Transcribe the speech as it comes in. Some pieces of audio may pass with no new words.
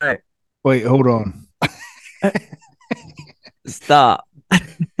Wait, hold on. Stop.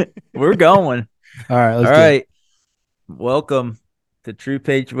 We're going. All right, All let's do right. Welcome to True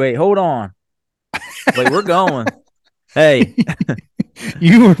Patriot. Wait, hold on. Wait, we're going. Hey, it.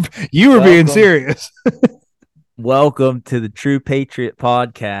 You were being welcome. serious. Welcome to the True Patriot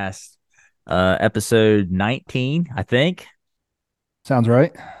podcast. Episode 19, I think. Sounds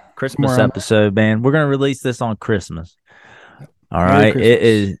right. Somewhere Christmas around there. episode, man. We're gonna release this on Christmas. All Merry right. It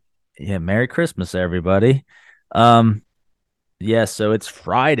Christmas. is Merry Christmas, everybody. Um, yeah, so it's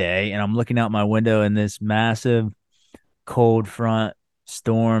Friday, and I'm looking out my window and this massive cold front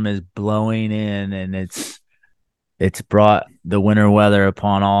storm is blowing in, and it's brought the winter weather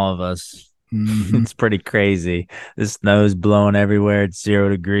upon all of us. Hmm. It's pretty crazy. The snow's blowing everywhere. It's 0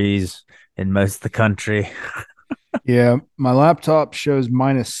 degrees in most of the country. Yeah, my laptop shows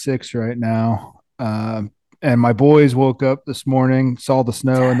 -6 right now. And my boys woke up this morning, saw the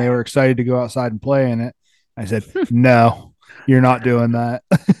snow, and they were excited to go outside and play in it. I said, "No, you're not doing that."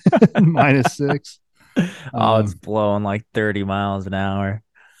 -6. Oh, it's Um, blowing like 30 miles an hour.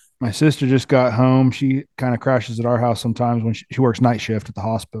 my sister just got home. She kind of crashes at our house sometimes when she works night shift at the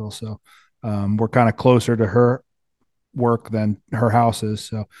hospital. So we're kind of closer to her work than her house is.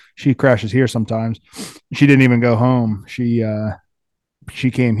 So she crashes here sometimes. She didn't even go home. She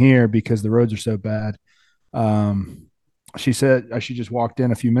came here because the roads are so bad. Um, she said she just walked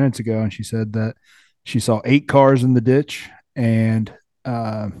in a few minutes ago and she said that she saw 8 cars in the ditch and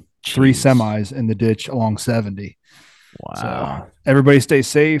three Jeez. semis in the ditch along 70. So Wow. everybody stay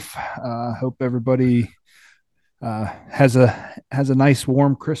safe. Hope everybody has a nice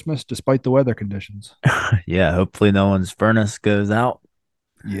warm Christmas despite the weather conditions. Yeah, hopefully no one's furnace goes out.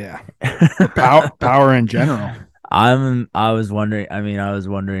 Yeah, or power in general. I was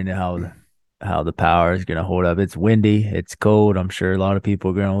wondering how the power is gonna hold up. It's windy, it's cold. I'm sure a lot of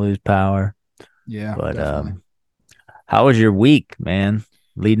people are gonna lose power. Yeah, But definitely. how was your week, man?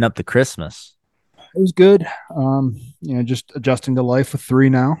 Leading up to Christmas. It was good. Just adjusting to life with three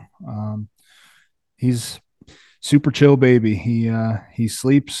now. He's super chill baby. He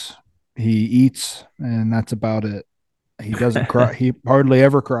sleeps, he eats, and that's about it. He doesn't cry. He hardly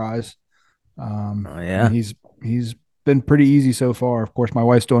ever cries. Oh And yeah. he's been pretty easy so far. Of course, my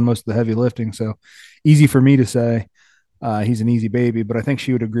wife's doing most of the heavy lifting, so easy for me to say he's an easy baby. But I think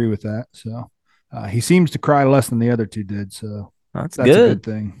she would agree with that. So he seems to cry less than the other two did. So That's that's a good good.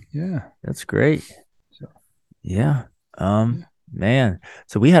 thing. Yeah. That's great. So Yeah. yeah. Man.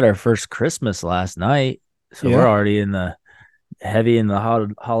 So we had our first Christmas last night. So we're Yeah. already in the heavy in the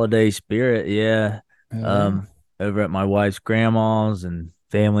holiday spirit. Yeah. Hell yeah. Um, over at my wife's grandma's and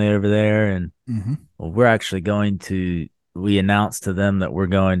family over there. And Mm-hmm. well, we announced to them that we're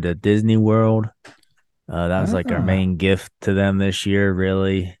going to Disney World. That was like our Ah, main gift to them this year,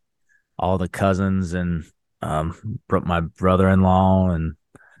 really. All the cousins and my brother-in-law, and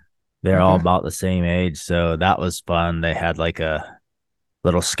they're all okay. about the same age, so that was fun. They had like a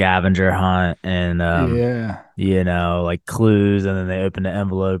little scavenger hunt and Yeah. like clues, and then they opened the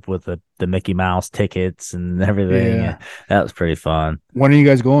envelope with the Mickey Mouse tickets and everything. Yeah. And that was pretty fun. When are you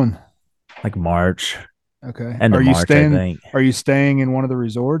guys going? Like March, Okay. end of Are you March, I staying? think. Are you staying in one of the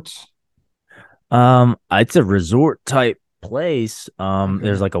resorts? It's a resort type place. There's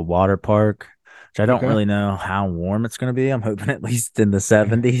Okay. like a water park, which I don't Okay. really know how warm it's gonna be. I'm hoping at least in the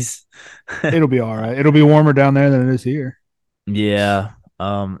 70s. It'll be all right. It'll be warmer down there than it is here. Yeah.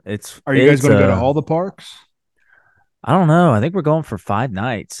 Are you guys It's going to go to all the parks? I don't know. I think we're going for 5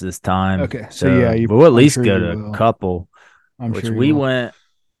 nights this time. Okay. So yeah, So we'll at I'm least sure go you to a will. couple, I'm which sure you will.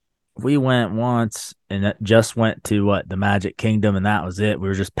 we went once and that just went to the Magic Kingdom, and that was it. We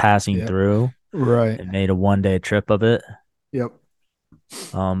were just passing Yeah. through Right. and made a 1 day trip of it. Yep.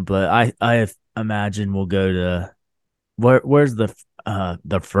 But I imagine we'll go to where's the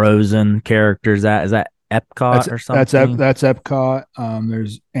Frozen characters at? Is that That's Epcot or that's something? that's Epcot.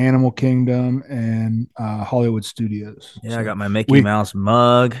 There's Animal Kingdom and Hollywood Studios. Yeah, I So got my Mickey we Mouse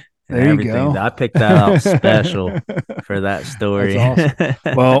mug and there you everything. go. I picked that out special for that That's story. awesome.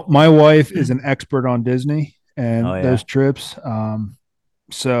 Well, my wife is an expert on Disney Oh and those yeah. trips.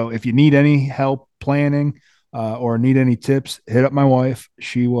 So if you need any help planning or need any tips, hit up my wife.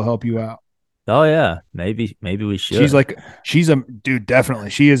 She will help you out. Oh yeah. Maybe we She's should. like, she's a dude, definitely.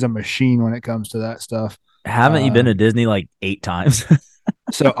 She is a machine when it comes to that stuff. Haven't you been Uh, to Disney like 8 times?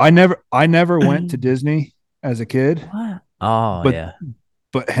 so I never went to Disney as a kid, What? Oh but yeah.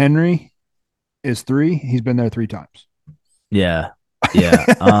 Henry is three. He's been there 3 times. Yeah. Yeah.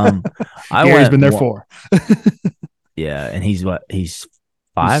 I Gary's went been there one, four. yeah, and he's what? He's He's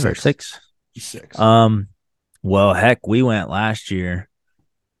 5 or six. 6. He's six. Um well, heck, we went last year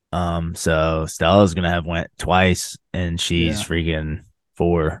So Stella's gonna have went twice, and she's Yeah. freaking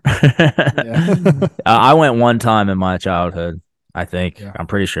 4. Yeah. I went one time in my childhood. I think Yeah. I'm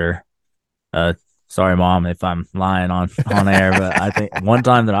pretty sure. Uh, Sorry, mom, if I'm lying on air, but I think one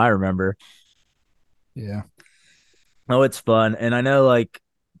time that I remember. Yeah. Oh, it's fun, and I know like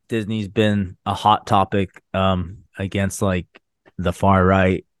Disney's been a hot topic against like the far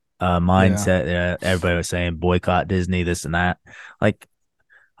right Yeah. mindset. Everybody was saying boycott Disney, this and that. Like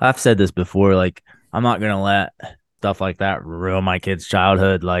I've said this before, like I'm not gonna let stuff like that ruin my kid's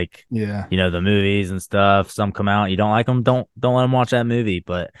childhood. Like, Yeah. the movies and stuff. Some come out, you don't like them, don't let them watch that movie.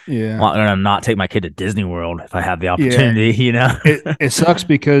 But I'm Yeah. not gonna not take my kid to Disney World if I have the Yeah. opportunity. It sucks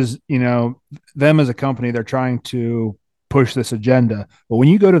because, them as a company, they're trying to push this agenda. But when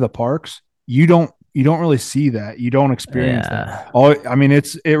you go to the parks, you don't really see that. You don't experience that. Yeah, I mean,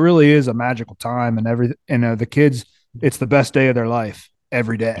 it really is a magical time, and everything. And the kids, it's the best day of their life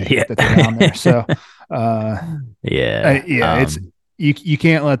every day yeah, that they're down there. So, uh, yeah. yeah, it's you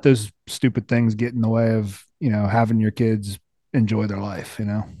can't let those stupid things get in the way of having your kids enjoy their life.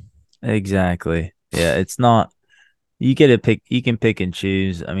 Exactly. Yeah, it's not. You get to pick. You can pick and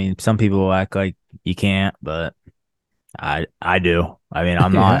choose. I mean, some people will act like you can't, but I do. I mean,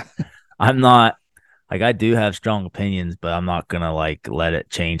 I'm Yeah, not. I'm not like I do have strong opinions, but I'm not gonna like let it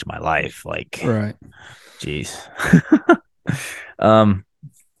change my life. Like, right. jeez. um,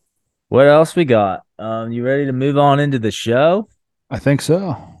 what else we got? You ready to move on into the show? I think so.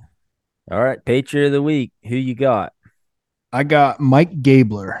 All right, Patriot of the week. Who you got? I got Mike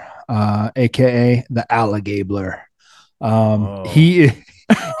Gabler, aka the Alligabler. Oh, He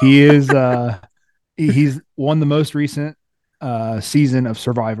he is he's won the most recent season of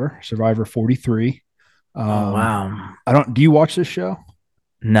Survivor 43. oh Um, wow. I don't. Do you watch this show?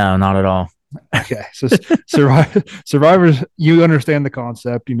 No, not at all. Okay, so survivors, you understand the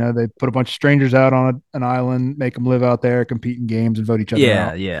concept. They put a bunch of strangers out on an island, make them live out there, compete in games, and vote each other Yeah,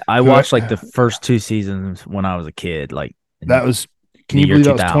 out. yeah. I Who watched like the first 2 seasons when I was a kid, like in that was? Can the you year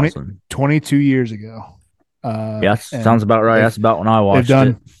believe that was 2000. 22 years ago? Yeah, And sounds about right. That's about when I they've watched it.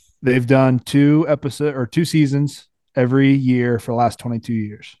 done they've done two seasons every year for the last 22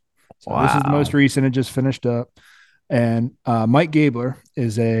 years. So this is the most Wow. recent. It just finished up. And Mike Gabler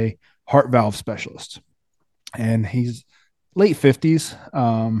is a heart valve specialist, and he's late 50s.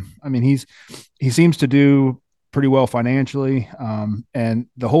 I mean, he seems to do pretty well financially. And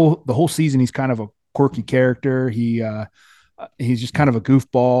the whole season, he's kind of a quirky character. He's just kind of a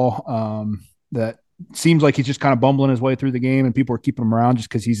goofball that seems like he's just kind of bumbling his way through the game, and people are keeping him around just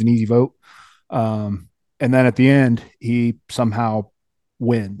because he's an easy vote. And then at the end, he somehow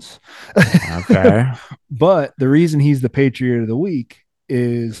wins. Okay. But the reason he's the Patriot of the Week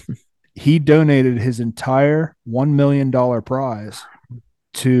is he donated his entire $1 million prize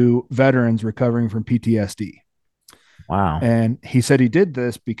to veterans recovering from PTSD. Wow. And he said he did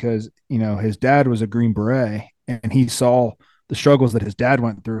this because, his dad was a Green Beret, and he saw the struggles that his dad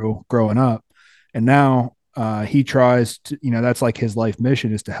went through growing up. And now he tries to, that's like his life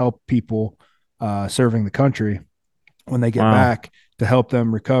mission, is to help people serving the country when they get Wow. back, to help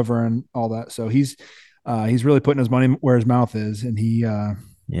them recover and all that. So he's really putting his money where his mouth is. And Yeah,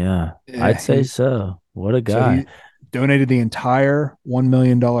 I'd yeah, say so. What a so guy. he donated the entire $1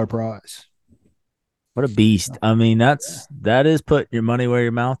 million prize. What a beast. I mean, that is put your money where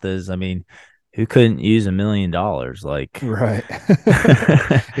your mouth is. I mean, who couldn't use $1 million? Like, Right.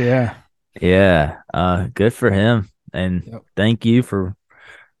 Yeah. yeah, good for him. And Yep. thank you for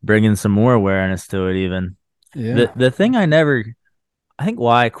bringing some more awareness to it. Even Yeah. the thing I think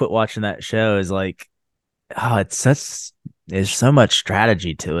why I quit watching that show is like, oh, there's so much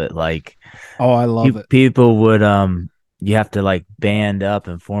strategy to it. Like, Oh, I love it. people would you have to like band up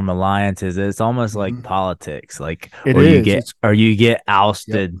and form alliances. It's almost like Mhm. politics, like It is. It's or you get Yep.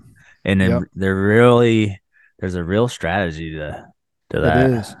 ousted, and then Yep. there's a real strategy to It that.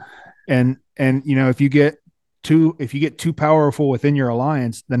 is. And if you get too powerful within your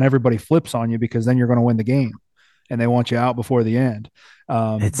alliance, then everybody flips on you, because then you're going to win the game, and they want you out before the end.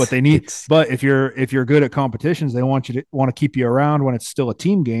 But It's they need, it's but if you're good at competitions, they want to keep you around when it's still a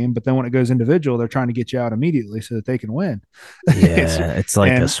team game. But then when it goes individual, they're trying to get you out immediately so that they can win. it's Yeah, it's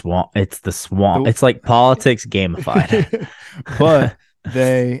like a and swamp. It's the swamp. the It's like politics gamified. but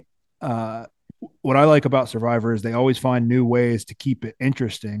they uh what I like about Survivor is they always find new ways to keep it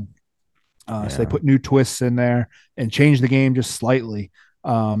interesting. So they Yeah. put new twists in there and change the game just slightly.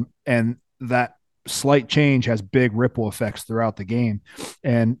 And that slight change has big ripple effects throughout the game.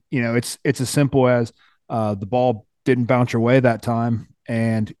 And it's as simple as the ball didn't bounce your way that time,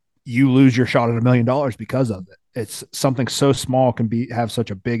 and you lose your shot at $1 million because of it. It's something so small can be have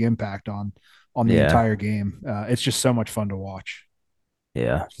such a big impact on the Yeah. entire game. It's just so much fun to watch.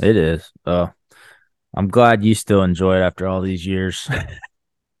 Yeah, it is. I'm glad you still enjoy it after all these years.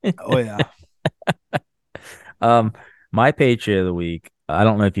 Oh yeah. um, my Patriot of the week. I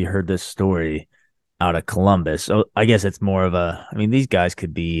don't know if you heard this story out of Columbus. So I guess it's more of a. I mean, these guys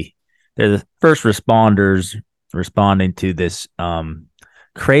could be. They're the first responders responding to this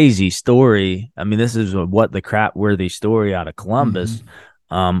crazy story. I mean, this is a what the crap worthy story out of Mm-hmm. Columbus.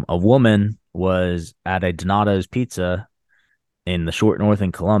 A woman was at a Donato's Pizza in the Short North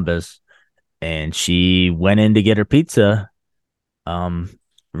in Columbus, and she went in to get her pizza um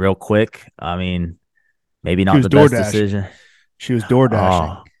real quick. I mean, maybe She not was the best DoorDash. decision. She was door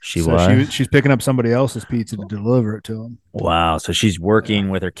dashing. Oh, she So was. she's picking up somebody else's pizza to deliver it to them. Wow. So she's Yeah. working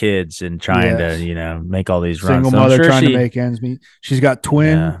with her kids and trying to, Yes. make all these runs. Single So I'm mother sure trying to make ends meet. She's got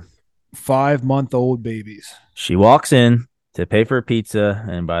twin yeah, 5-month-old babies. she walks in to pay for a pizza.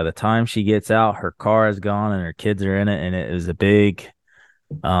 And by the time she gets out, her car is gone and her kids are in it. And it was a big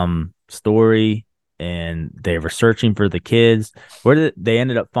story. And they were searching for the kids. They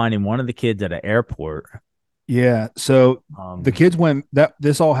ended up finding one of the kids at an airport. Yeah. So the Um, kids went that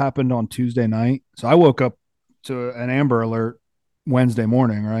this all happened on Tuesday night. So I woke up to an Amber Alert Wednesday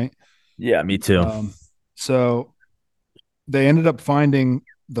morning, right? yeah, me too. So they ended up finding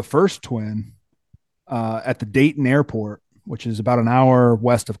the first twin at the Dayton airport, which is about an hour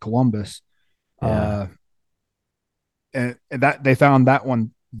west of Columbus. Yeah. Uh, and that they found that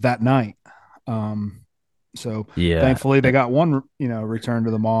one that night. Um, so Yeah. thankfully they got one, return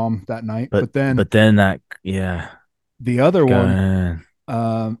to the mom that night. But But then but then that yeah. the other Go one,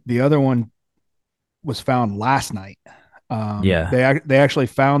 ahead. the other one was found last night. Yeah. They actually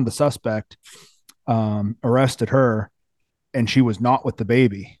found the suspect, arrested her, and she was not with the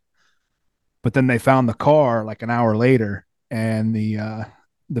baby. But then they found the car like an hour later, and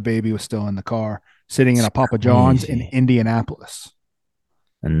the baby was still in the car, sitting in It's a Papa John's in crazy. Indianapolis.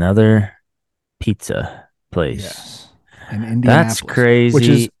 Another pizza place. Yes, in That's Indianapolis,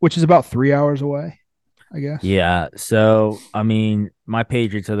 crazy. which is about 3 hours away, I guess. Yeah. So, I mean, my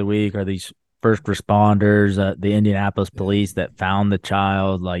Patriots of the week are these first responders, the Indianapolis Yeah. police that found the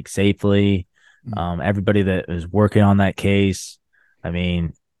child like safely. Mm. Everybody that was working on that case. I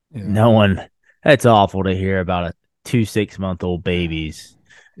mean, Yeah. no one. It's awful to hear about a 2 6-month-old babies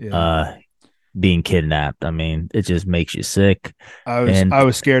Yeah. uh being kidnapped. I mean, it just makes you sick. I And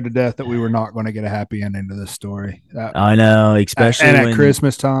was scared to death that we were not going to get a happy ending to this story. I know, especially And at when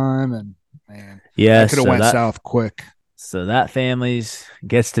Christmas time, and man, that yes, could have so went that south quick. so that families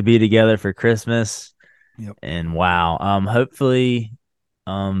gets to be together for Christmas. Yep. And wow. Hopefully,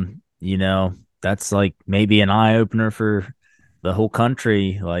 that's like maybe an eye opener for the whole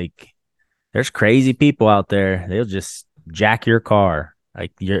country. Like there's crazy people out there. They'll just jack your car.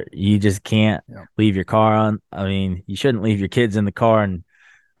 Like you just can't Yep. leave your car on. I mean, you shouldn't leave your kids in the car and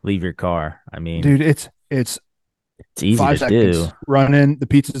leave your car. I mean, Dude, it's it's easy to 5 seconds. do. Run in. The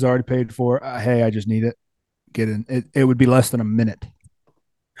pizza's already paid for. Hey, I just need it. Get in. It would be less than a minute.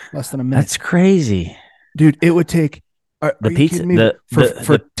 Less than a minute, That's crazy. dude. It would take. Are The you pizza, kidding me? For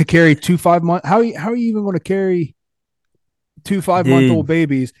the to carry 2 5 month. How are you even going to carry two 5 month old dude,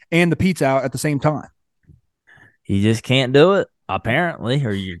 babies and the pizza out at the same time? you just can't do it apparently,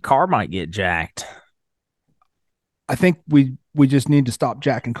 or your car might get jacked. I think we just need to stop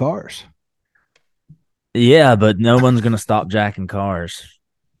jacking cars. Yeah, but no one's gonna stop jacking cars.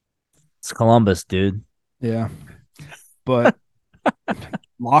 It's Columbus, dude. Yeah, but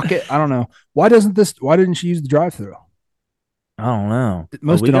lock it. I don't know. Why didn't she use the drive-through? I don't know, but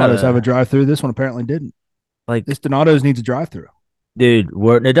Most we Donatos have a gotta drive-through. This one apparently didn't. This like, Donatos needs a drive-through. dude.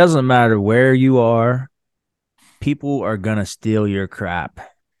 It doesn't matter where you are. People are gonna steal your crap.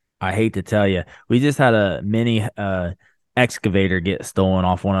 I hate to tell you. We just had a mini excavator get stolen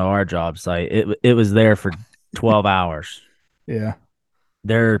off one of our job site. It was there for 12 hours. Yeah,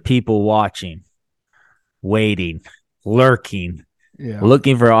 There are people watching, waiting, lurking, yeah,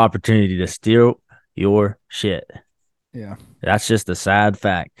 looking for an opportunity to steal your shit. yeah. That's just a sad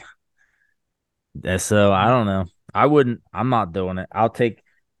fact. So I don't know. I wouldn't. I'm not doing it. I'll take.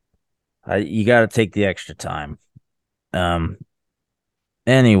 You got to take the extra time. Um.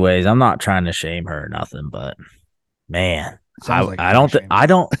 Anyways, I'm not trying to shame her or nothing, but man, Sounds like you're I trying to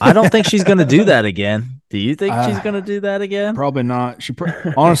don't shame I don't think she's gonna do that again. Do you think she's her. gonna do that again? Probably not.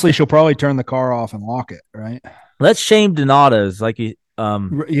 Honestly, she'll probably turn the car off and lock it. Right? Let's shame Donato's like you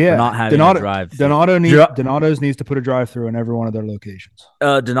for Yeah. not having a drive through. Donato's needs to put a drive-through in every one of their locations.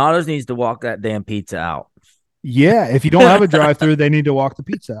 Donato's needs to walk that damn pizza out. Yeah, if you don't have a drive-through, they need to walk the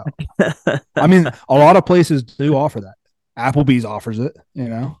pizza out. I mean, a lot of places do offer that. Applebee's offers it,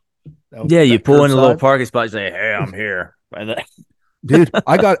 Yeah, you that pull in a little curbside. parking spot, and say, "Hey, I'm here." Dude,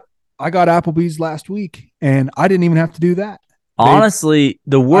 I got Applebee's last week and I didn't even have to do that. They Honestly,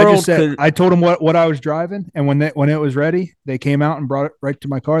 the I just world said could. I told them what I was driving, and when it was ready, they came out and brought it right to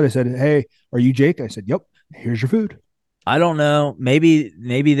my car. They said, "Hey, are you Jake?" I said, "Yep. Here's your food." I don't know. Maybe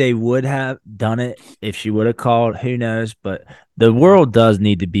they would have done it if she would have called. Who knows? But the world does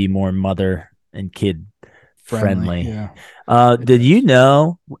need to be more mother and kid Friendly, friendly. yeah, it Did you does.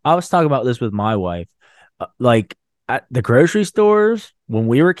 know? I was talking about this with my wife. Like at the grocery stores when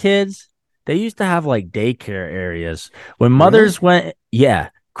we were kids, they used to have like daycare areas. When Really? mothers went, yeah,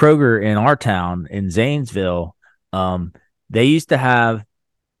 Kroger in our town in Zanesville, um, they used to have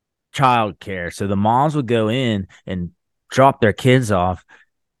childcare. So the moms would go in and drop their kids off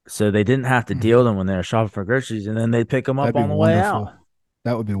so they didn't have to deal with them when they were shopping for groceries, and then they'd pick them That'd up be on the way out. wonderful.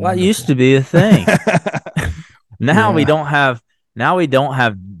 That would be Well, that used to wonderful. be a thing. Now we Yeah, don't have. Now we don't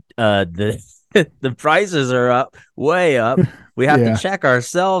have the the prices are up, way up. We have to yeah, check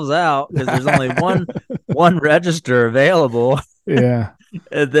ourselves out because there's only one register available, yeah.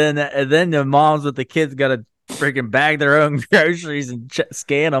 and then the moms with the kids got to freaking bag their own groceries and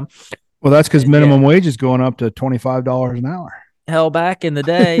scan them. Well, that's because And yeah, minimum wage is going up to $25 an hour. hell, back in the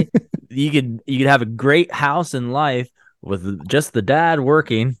day, you could have a great house in life with just the dad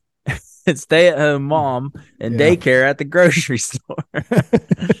working and stay at home mom and Yeah, daycare at the grocery store.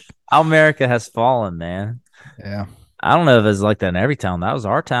 How America has fallen, man. yeah. I don't know if it's like that in every town. That was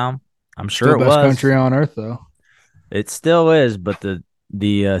our town. I'm sure Still it best country was. on earth, though. It still is, but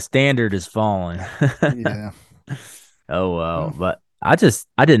the standard is falling. Yeah. Oh Well, well, but I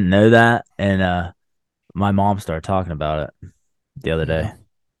didn't know that, and my mom started talking about it the other yeah. day.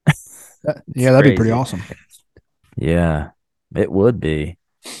 It's Yeah, that'd be pretty crazy. awesome. Yeah, it would be.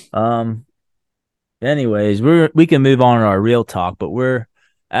 Um. Anyways, we can move on to our real talk, but we're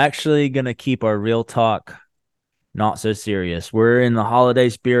actually gonna keep our real talk not so serious. We're in the holiday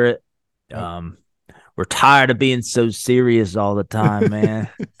spirit. Yep. Um, we're tired of being so serious all the time, man.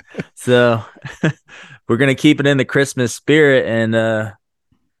 So we're gonna keep it in the Christmas spirit, and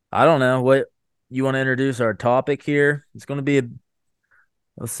I don't know what you want to introduce our topic here. It's gonna be a.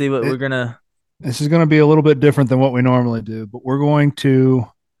 Let's see what we're it, gonna. this is going to be a little bit different than what we normally do, but we're going to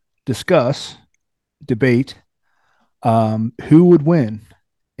discuss, debate who would win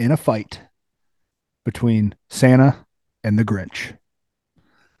in a fight between Santa and the Grinch.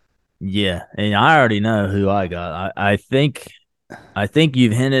 Yeah, and I already know who I got. I think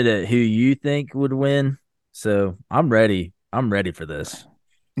you've hinted at who you think would win, so I'm ready. I'm ready for this.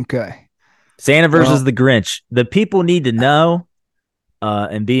 Okay. Santa versus Well, the Grinch. The people need to know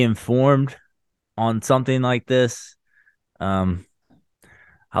and be informed on something like this. Um,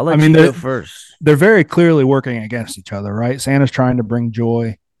 I'll I let mean, you go first. they're very clearly working against each other, right? Santa's trying to bring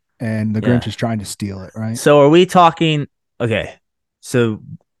joy, and the Grinch Yeah. is trying to steal it, right? So are we talking? Okay. So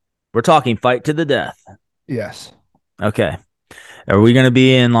we're talking fight to the death. Yes. Okay. Are we going to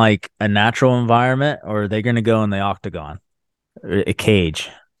be in like a natural environment, or are they going to go in the octagon, a cage?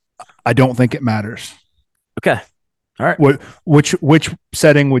 I don't think it matters. Okay. All right. Which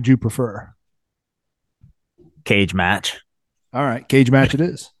setting would you prefer? Cage match. All right, cage match it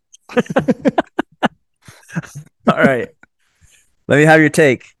is. All right. Let me have your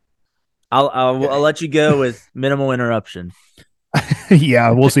take. I'll Okay. let you go with minimal interruption.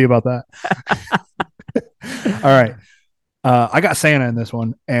 Yeah, we'll see about that. All right. I got Santa in this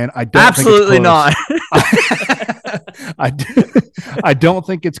one, and I don't think it's Absolutely close. not. I, I don't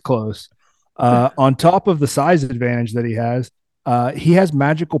think it's close. On top of the size advantage that he has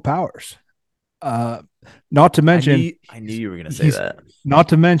magical powers. Uh, not to mention, I knew you were gonna say he's that. not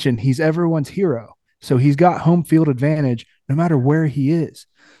to mention he's everyone's hero. So he's got home field advantage no matter where he is.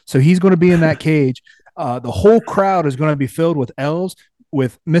 So he's going to be in that cage. The whole crowd is going to be filled with elves,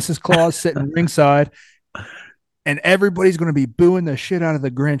 with Mrs. Claus sitting ringside, and everybody's going to be booing the shit out of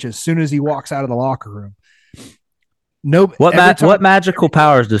the Grinch as soon as he walks out of the locker room. No, every time. What magical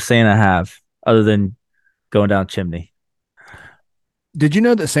powers does Santa have other than going down chimney? Did you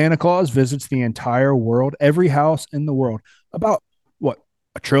know that Santa Claus visits the entire world, every house in the world, about what,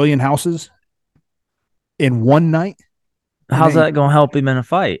 a trillion houses in one night? And How's then, that gonna help him in a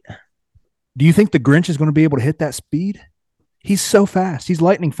fight? do you think the Grinch is going to be able to hit that speed? He's so fast. He's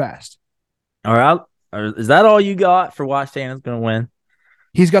lightning fast. All right. Is that all you got for why Santa's gonna win?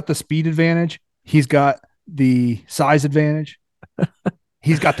 He's got the speed advantage. He's got the size advantage.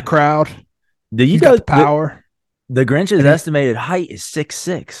 He's got the crowd. Do you He's got know the power. the Grinch's And he, estimated height is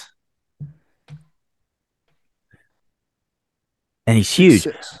 6'6"? and he's six huge.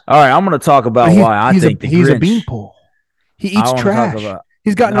 six. All right, I'm going to talk But about why I think the he's a Grinch. beanpole. He I eats want to talk trash. about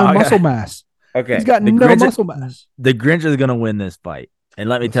He's got no. no muscle mass. He's Okay, got no muscle mass. the Grinch is going to win this fight, and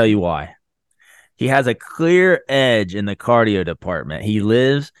let me Let's tell you see. why. He has a clear edge in the cardio department. He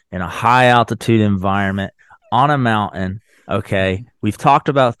lives in a high altitude environment on a mountain. Okay. We've talked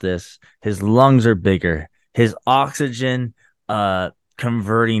about this. His lungs are bigger. His oxygen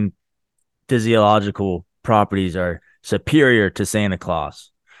converting physiological properties are superior to Santa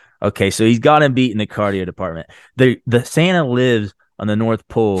Claus. Okay, so he's got him beat in the cardio department. The Santa lives on the North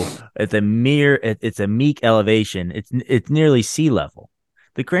Pole at it's a meek elevation. It's nearly sea level.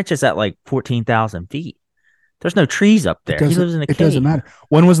 The Grinch is at like 14,000 feet. There's no trees up there. He lives in a It doesn't cave. matter.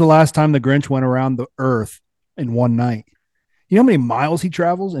 When was the last time the Grinch went around the earth in one night? You know how many miles he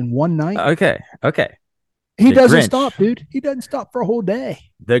travels in one night? Okay, okay. He The doesn't stop, Grinch, dude. He doesn't stop for a whole day.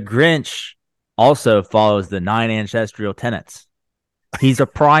 the Grinch also follows the 9 ancestral tenets. He's a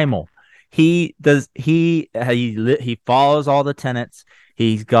primal. He follows all the tenets.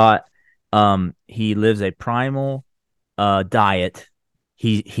 He lives a primal diet.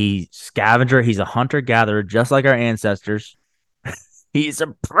 He scavenger, he's a hunter gatherer just like our ancestors. He's a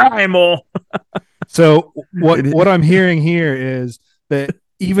primal. So what I'm hearing here is that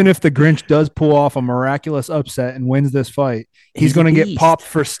even if the Grinch does pull off a miraculous upset and wins this fight, he's He's a going to get popped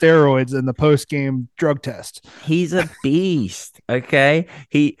beast. for steroids in the post game drug test. He's a beast. Okay.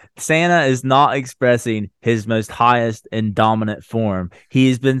 Santa is not expressing his most highest and dominant form.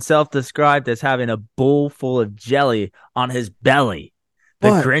 He's been self-described as having a bowl full of jelly on his belly. The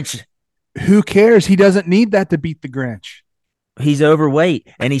But Grinch, who cares? He doesn't need that to beat the Grinch. he's overweight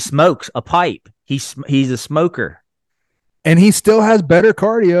and he smokes a pipe. He's a smoker. And he still has better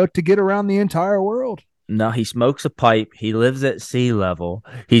cardio to get around the entire world. No, he smokes a pipe. He lives at sea level.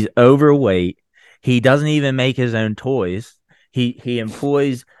 He's overweight. He doesn't even make his own toys. He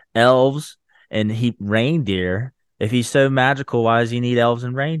employs elves and reindeer. If he's so magical, why does he need elves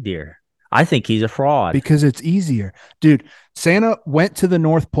and reindeer? I think he's a fraud. Because it's easier. Dude, Santa went to the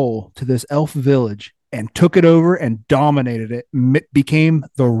North Pole to this elf village and took it over and dominated it, became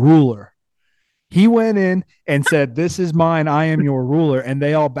the ruler. He went in and said, "This is mine. I am your ruler." And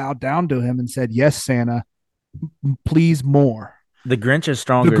they all bowed down to him and said, "Yes, Santa, please more." The Grinch is The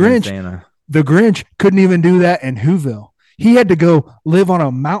stronger than Grinch, Santa. the Grinch couldn't even do that in Whoville. He had to go live on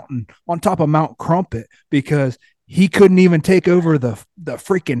a mountain on top of Mount Crumpet because he couldn't even take over the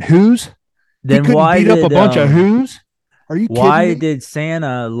freaking Who's. He Then couldn't beat up a bunch of Who's. Are you kidding why me? did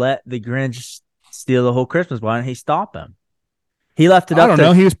Santa let the Grinch steal the whole Christmas? Why didn't he stop him? He left it I up don't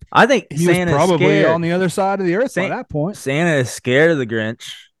to. know. I think He was Santa's probably scared. on the other side of the earth by that point. Santa is scared of the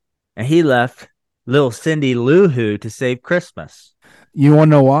Grinch, and he left little Cindy Lou Who to save Christmas. You want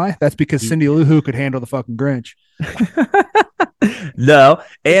to know why? That's because He, Cindy Lou Who could handle the fucking Grinch. no,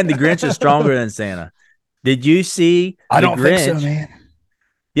 and the Grinch is stronger than Santa. Did you see I the don't think so, Grinch? man.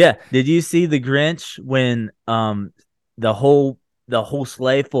 Yeah. Did you see the Grinch when the whole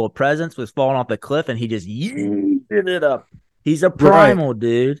sleigh full of presents was falling off the cliff and he just yeeted it up? He's a primal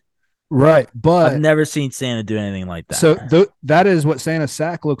dude. Right. I've But never seen Santa do anything like that. so that is what Santa's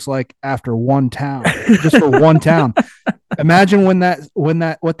sack looks like after one town, just for one town. Imagine what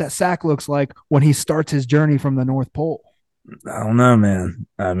that sack looks like when he starts his journey from the North Pole. I don't know, man.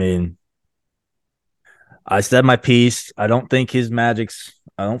 I mean, I said my piece. I don't think his magic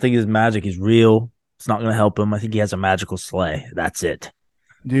is real. It's not going to help him. I think he has a magical sleigh. That's it.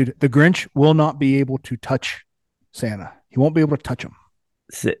 Dude, the Grinch will not be able to touch Santa. He won't be able to touch him.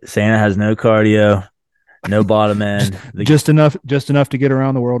 Santa has no cardio, no bottom end. just enough to get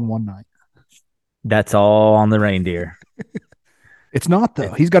around the world in one night. That's all on the reindeer. It's not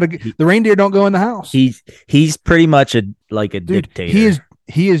though. He's got to. The reindeer don't go in the house. He's pretty much a dictator.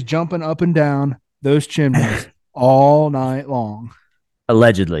 He is jumping up and down those chimneys all night long.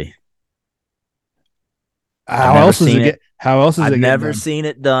 Allegedly. How else is it? I've never seen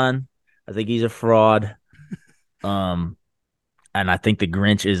it done. I think he's a fraud. And I think the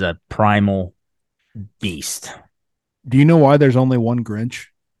Grinch is a primal beast. Do you know why there's only one Grinch?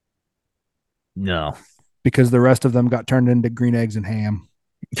 No. Because the rest of them got turned into green eggs and ham.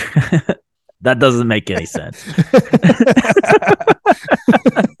 That doesn't make any sense.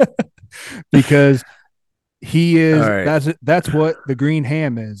 Because he is right. that's what the green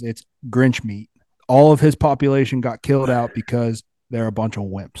ham is. It's Grinch meat. All of his population got killed out because they're a bunch of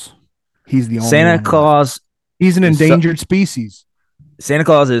wimps. He's the only Santa Claus. He's an endangered species. Santa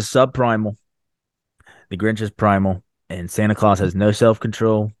Claus is subprimal. The Grinch is primal, and Santa Claus has no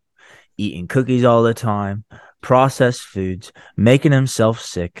self-control, eating cookies all the time, processed foods, making himself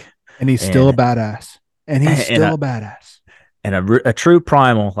sick. And he's still a badass. And he's still a badass. And a true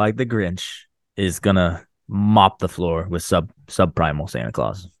primal like the Grinch is gonna mop the floor with subprimal Santa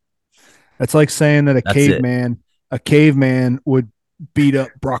Claus. That's like saying that That's it. a caveman would beat up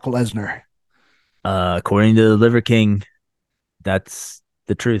Brock Lesnar. According to the Liver King, that's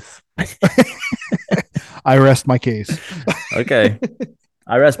the truth. I rest my case. Okay,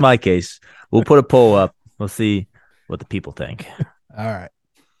 I rest my case. We'll put a poll up. We'll see what the people think. All right.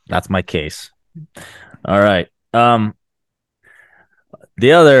 That's my case. All right.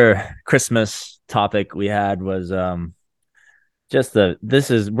 The other Christmas topic we had was just the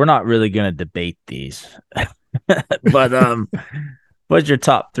this is we're not really gonna debate these. But what's your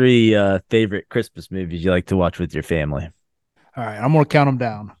top three favorite Christmas movies you like to watch with your family? All right. I'm going to count them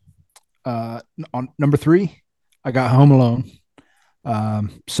down. On number 3, I got Home Alone.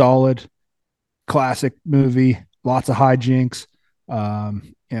 Solid, classic movie, lots of hijinks.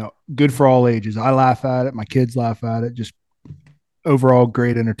 Good for all ages. I laugh at it. My kids laugh at it. Just overall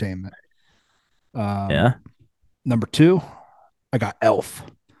great entertainment. Yeah. Number 2, I got Elf.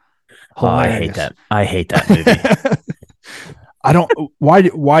 Oh, I hate Hilarious. that. I hate that movie. I don't. Why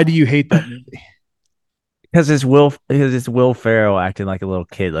do you hate that movie? Because it's Will Ferrell acting like a little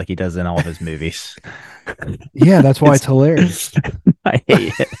kid like he does in all of his movies. Yeah, that's why it's hilarious. I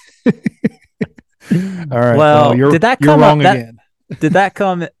hate it. All right. Well, you're did that you're come out wrong that again. did that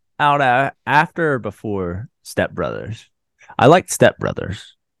come out after or before Step Brothers? I liked Step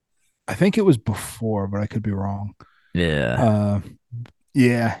Brothers. I think it was before, but I could be wrong. Yeah. Uh,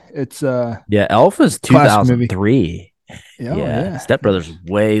 yeah, it's a Yeah, Elf was classic movie. 2003. Yeah, oh, Yeah. yeah, Step Brothers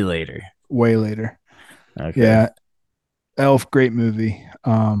way later. way later. Okay. Yeah, Elf, great movie.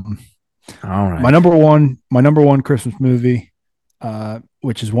 All right. My number one Christmas movie,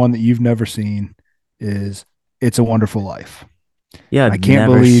 which is one that you've never seen, is It's a Wonderful Life. Yeah, And I I've can't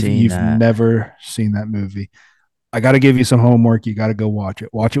never believe seen you've that. never seen that movie. I got to give you some homework. You got to go watch it.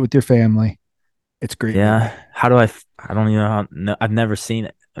 Watch it with your family. It's a great movie. Yeah. How do I don't even know how no, I've never seen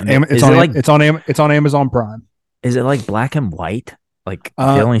it. I mean, It's on it's on Amazon Prime. is it like black and white? Like the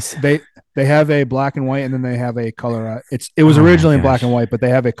Uh, only they have a black and white, and then they have a color. It was Oh my originally in black gosh. and white, but they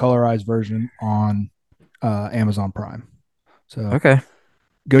have a colorized version on Amazon Prime. So Okay.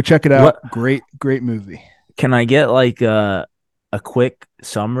 go check it out. What Great movie. can I get like a quick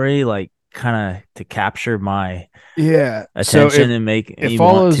summary like kind of to capture my Yeah. So attention and make it me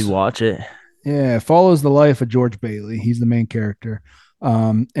want to follows watch it? yeah, it follows the life of George Bailey. He's the main character.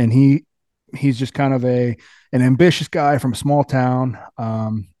 And he's just kind of an ambitious guy from a small town.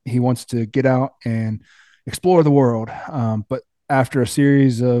 He wants to get out and explore the world. But after a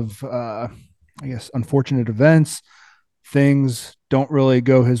series of I guess unfortunate events, things don't really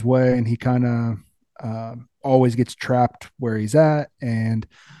go his way, and he kind of always gets trapped where he's at, and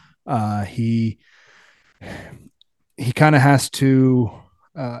he kind of has to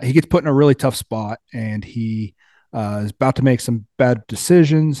he gets put in a really tough spot, and he is about to make some bad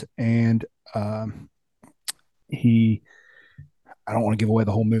decisions, and he I don't want to give away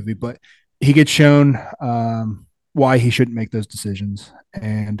the whole movie, but he gets shown why he shouldn't make those decisions,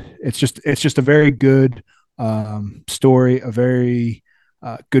 and it's just a very good story, a very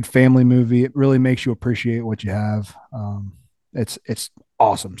good family movie. It really makes you appreciate what you have. It's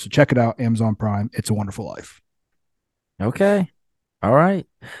awesome. So check it out, Amazon Prime. It's a Wonderful Life. Okay. All right.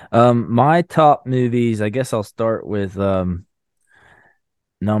 My top movies, I guess I'll start with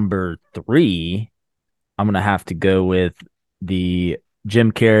number 3. I'm gonna have to go with the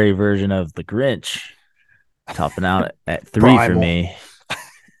Jim Carrey version of The Grinch, topping out at 3 for Primal, me.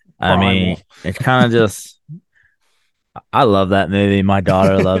 I primal. mean, it's kind of just I love that movie. My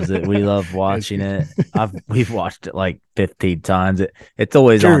daughter loves it. We love It's watching good. it. We've watched it like 15 times. It's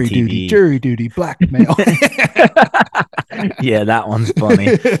always on TV. Jury duty, blackmail. Yeah, that one's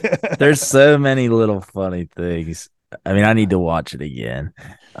funny. There's so many little funny things. I mean, I need to watch it again.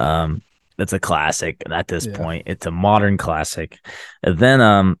 It's a classic at this Yeah. point. It's a modern classic. And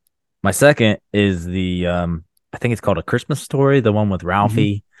then my second is the I think it's called A Christmas Story, the one with Mhm.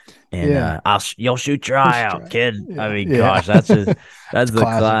 Ralphie. And Yeah. you'll shoot your eye out, kid. I Yeah. mean, Yeah. gosh, that's It's the classic,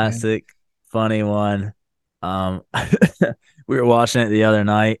 man. classic, funny one. Um, we were watching it the other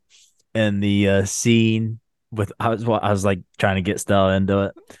night, and the scene with I was like trying to get Stella into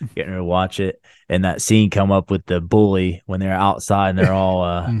it, getting her to watch it, and that scene come up with the bully when they're outside and they're all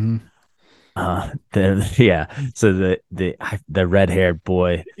Mhm. yeah. So the red haired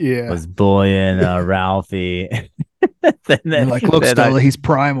boy Yeah. was bullying Ralphie. You're like, look, Then I Stella, he's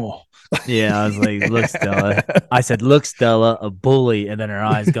primal. yeah, I was like, look, Stella. I said, look, Stella, a bully, and then her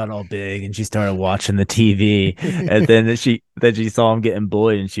eyes got all big, and she started watching the TV, and then she saw him getting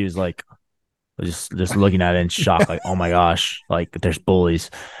bullied, and she was like, just looking at it in shock, like, oh my gosh, like there's bullies.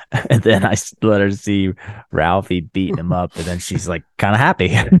 And then let her see Ralphie beating him up, and then she's like kind of happy.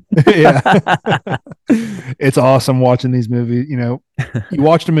 Yeah. It's awesome watching these movies. You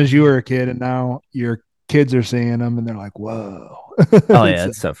watched them as you were a kid, and now your kids are seeing them, and they're like, "Whoa!" Oh yeah,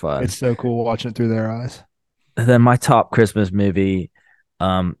 it's it's so fun. it's so cool watching it through their eyes. Then my top Christmas movie,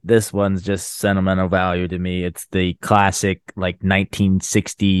 this one's just sentimental value to me. It's the classic like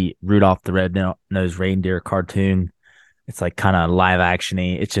 1960 Rudolph the Red-Nosed Reindeer cartoon. It's like kind of live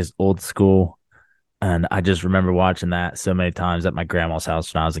actiony. It's just old school. And I just remember watching that so many times at my grandma's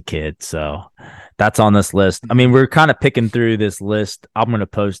house when I was a kid. So that's on this list. I mean, Yeah. we're kind of picking through this list. I'm going to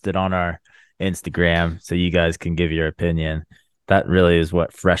post it on our Instagram so you guys can give your opinion. That really is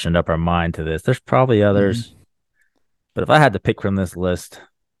what freshened up our mind to this. There's probably Mhm. others, but if I had to pick from this list,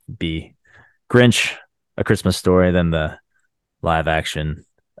 it'd be Grinch, A Christmas Story, then the live action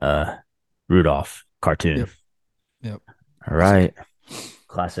uh Rudolph cartoon. Yep. Yep. All Classic. right.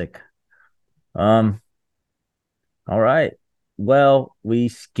 Classic. Um, all right. Well, we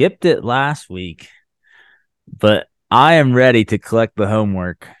skipped it last week, but I am ready to collect the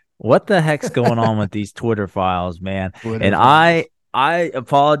homework. What the heck's going on with these Twitter files, man? Twitter And files. I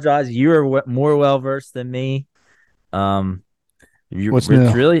apologize. You are more well versed than me. Um, What's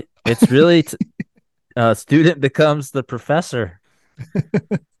new? it's really student becomes the professor.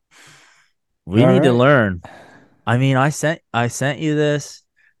 We All need to right. learn. I mean, I sent you this.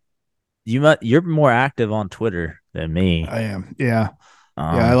 You're more active on Twitter than me. I am. Yeah.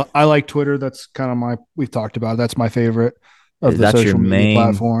 Yeah. Um, I like Twitter. That's kind of we've talked about it. That's my favorite of the that's your social media main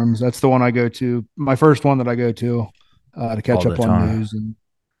platforms. That's the one I go to. My first one that I go to all catch the up on time. news and,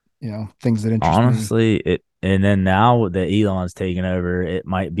 things that interest me. Honestly, it and then now that Elon's taken over, it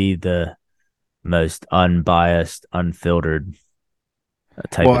might be the most unbiased, unfiltered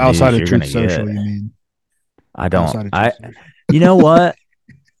type Well, of outside news of you're Truth gonna get. Social, you mean? I don't. Outside of Truth Social. You know what?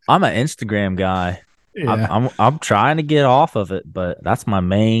 I'm an Instagram guy. Yeah. I'm trying to get off of it, but that's my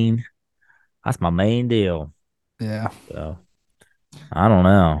main deal. Yeah. So I don't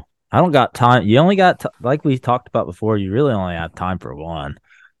know. I don't got time. You only got like we talked about before. You really only have time for one.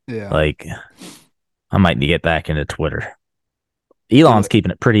 Yeah. Like I might need to get back into Twitter. Do Elon's it.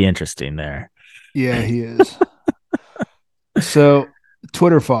 keeping it pretty interesting there. Yeah, he is. So,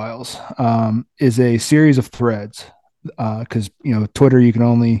 Twitter files is a series of threads because Twitter you can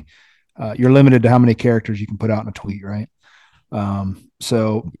only you're limited to how many characters you can put out in a tweet, right?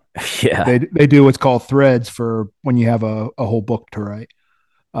 So Yeah, they do what's called threads for when you have a whole book to write.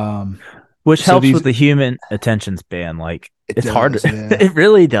 Um, which so helps these with the human attention span. Like it it's hard does, to, yeah, it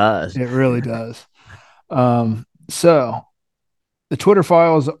really does. it really does. So the Twitter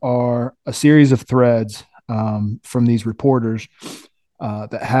files are a series of threads from these reporters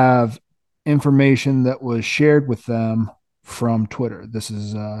that have information that was shared with them from Twitter. This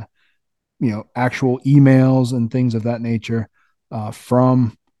is actual emails and things of that nature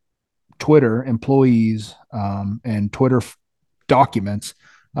from Twitter employees and Twitter documents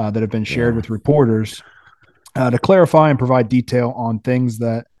that have been shared Yeah, with reporters to clarify and provide detail on things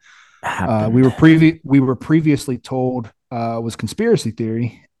that happened. we were previously told was conspiracy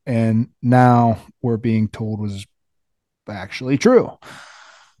theory, and now we're being told was actually true.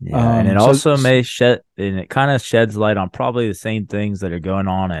 Yeah, and it So also may shed, and it kind of sheds light on probably the same things that are going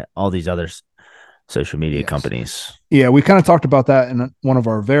on at all these other social media yes, companies. yeah, we kind of talked about that in one of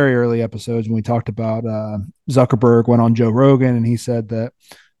our very early episodes when we talked about Zuckerberg went on Joe Rogan and he said that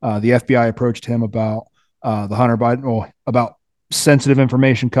the FBI approached him about the Hunter Biden, or about sensitive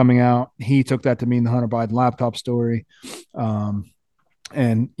information coming out. He took that to mean the Hunter Biden laptop story. Um,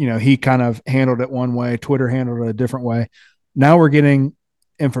 and, he kind of handled it one way, Twitter handled it a different way. Now we're getting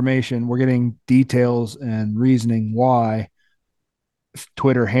information, we're getting details and reasoning why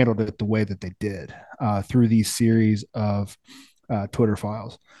Twitter handled it the way that they did through these series of Twitter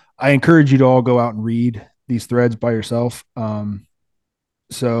files. I encourage you to all go out and read these threads by yourself.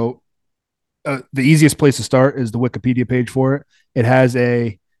 The easiest place to start is the Wikipedia page for it. It has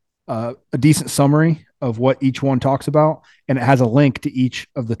a decent summary of what each one talks about, and it has a link to each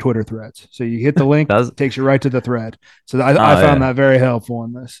of the Twitter threads. So you hit the link, Does takes you right to the thread. So I oh found yeah, that very helpful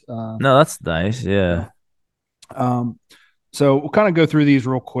in this. no, that's nice. So, Yeah, um, so we'll kind of go through these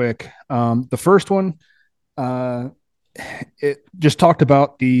real quick. The first one, uh, it just talked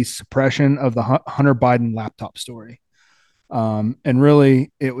about the suppression of the Hunter Biden laptop story. And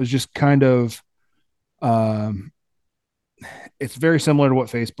really, it was just kind of, um, it's very similar to what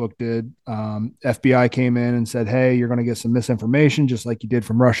Facebook did. FBI came in and said, "Hey, you're going to get some misinformation, just like you did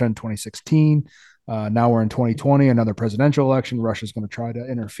from Russia in 2016. Now we're in 2020, another presidential election. Russia's going to try to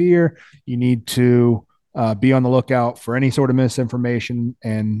interfere. You need to be on the lookout for any sort of misinformation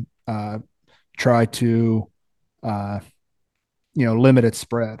and try to uh, limit its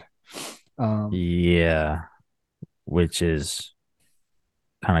spread. Um, Yeah, which is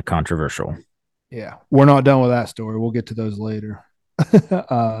kind of controversial. yeah, we're not done with that story. We'll get to those later.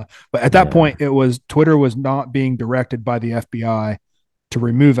 But at that Yeah. point, it was Twitter was not being directed by the FBI to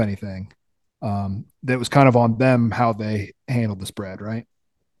remove anything. That was kind of on them how they handled the spread, right?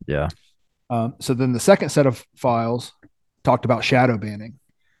 Yeah. So then the second set of files talked about shadow banning,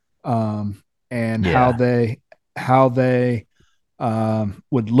 and Yeah. how they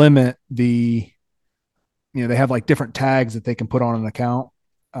would limit they have like different tags that they can put on an account.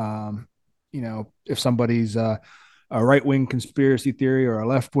 If somebody's a right wing conspiracy theory or a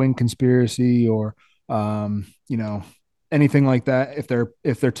left wing conspiracy or um, you know anything like that, if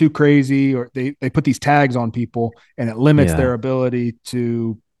they're too crazy, or they put these tags on people, and it limits Yeah. their ability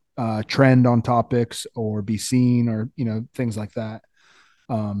to trend on topics or be seen, or things like that.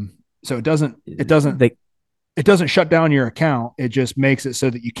 So They it doesn't shut down your account. It just makes it so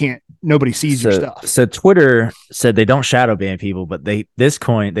that nobody sees your stuff. so Twitter said they don't shadow ban people, but they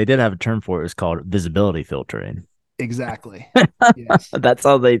did have a term for it. It's called visibility filtering. Exactly. Yes. That's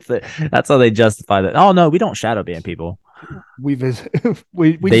how they say, that's how they justify that. Oh no, we don't shadow ban people. We vis-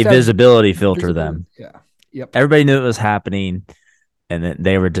 we They just have visibility filter visibility. them. Yeah. Yep. Everybody knew it was happening, and that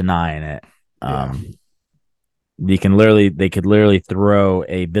they were denying it. Yeah. Um, they could literally throw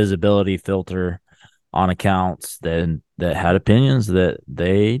a visibility filter on accounts that had opinions that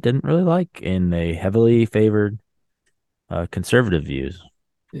they didn't really like, and they heavily favored conservative views.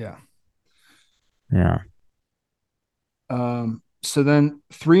 Yeah. Yeah. So then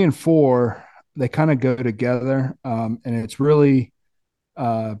 3 and 4, they kind of go together. And it's really,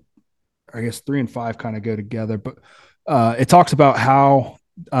 uh, I guess 3 and 5 kind of go together, but it talks about how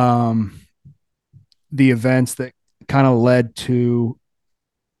um, the events that kind of led to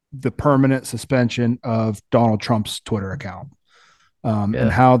the permanent suspension of Donald Trump's Twitter account, and Yeah.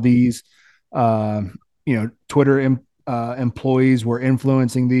 how these, Twitter employees were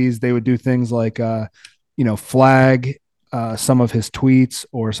influencing these. They would do things like, flag some of his tweets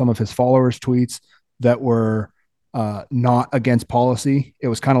or some of his followers' tweets that were not against policy. It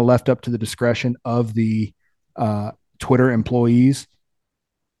was kind of left up to the discretion of the Twitter employees.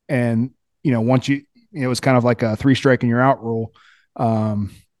 And, once it was kind of like a three strike and you're out rule.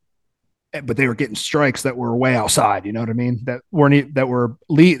 But they were getting strikes that were way outside. You know what I mean? They were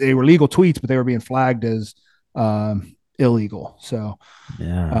legal tweets, but they were being flagged as illegal. So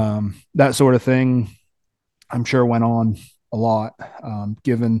Yeah. that sort of thing, I'm sure, went on a lot.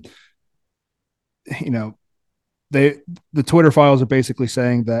 Given you know they the Twitter files are basically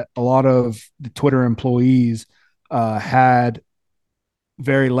saying that a lot of the Twitter employees had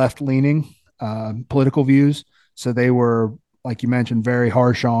very left leaning political views. So they were, like you mentioned, very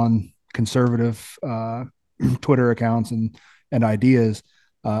harsh on conservative Twitter accounts and ideas.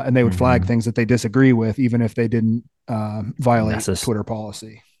 And they would flag Mm-hmm. things that they disagree with, even if they didn't That's violate just Twitter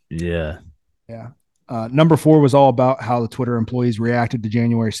policy. yeah. Yeah. Number 4 was all about how the Twitter employees reacted to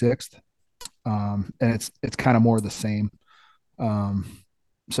January 6th. And it's kind of more of the same. Um,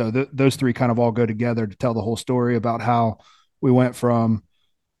 so those three kind of all go together to tell the whole story about how we went from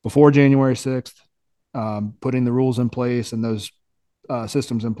before January 6th, putting the rules in place and those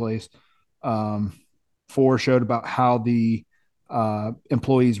systems in place. Um, 4 showed about how the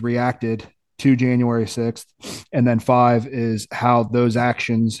employees reacted to January 6th. And then 5 is how those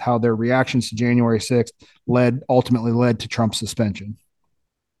actions, how their reactions to January 6th ultimately led to Trump's suspension.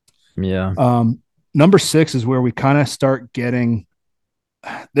 Yeah. Number 6 is where we kind of start getting,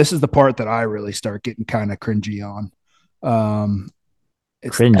 this is the part that I really start getting kind of cringy on.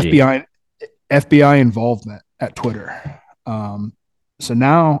 It's Cringy. FBI involvement at Twitter. So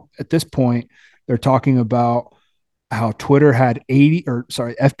now at this point, they're talking about how Twitter had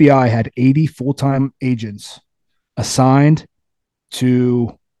FBI had 80 full-time agents assigned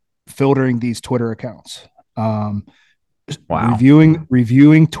to filtering these Twitter accounts, Wow.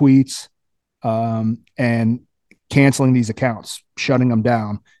 reviewing tweets, and canceling these accounts, shutting them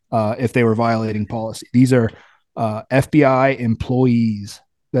down if they were violating policy. These are FBI employees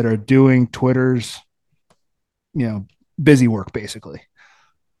that are doing Twitter's, busy work basically.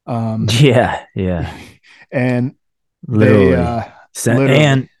 Um, Yeah. Yeah. and they Literally. literally,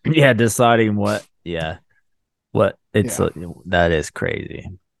 And yeah, deciding what, yeah, what it's yeah, that is crazy.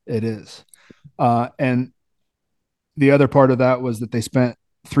 it is. And the other part of that was that they spent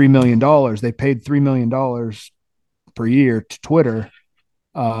 $3 million. They paid $3 million per year to Twitter,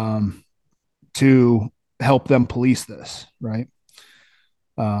 um, to help them police this, right?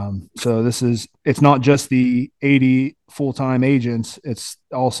 So it's not just the 80 full-time agents, it's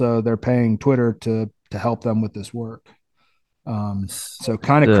also they're paying Twitter to help them with this work. So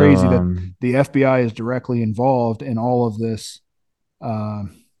kind of So crazy that the FBI is directly involved in all of this,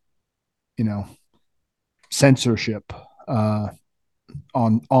 um, you know, censorship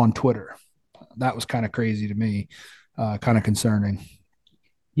on Twitter. That was kind of crazy to me, kind of concerning.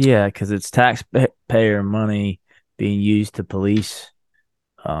 yeah, because it's taxpayer money being used to police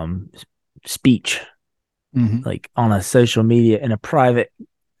um speech, Mm-hmm. like on a social media in a private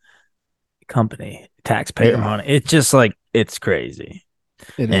company, taxpayer Yeah, money. It's just like it's crazy.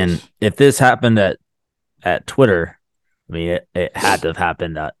 it And is. if this happened at Twitter, I mean, it had to have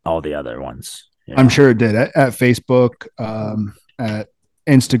happened at all the other ones, you I'm know. sure it did at Facebook, at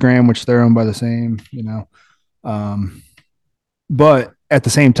Instagram, which they're owned by the same, Um, but at the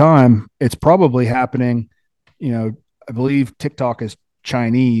same time, it's probably happening. I believe TikTok is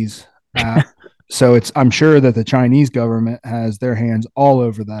Chinese app, so I'm sure that the Chinese government has their hands all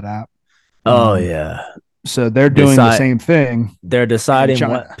over that app. Oh Um, yeah, so they're doing the decide same thing they're in deciding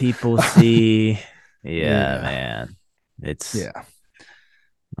what China. people see. Yeah, Yeah, man, it's yeah,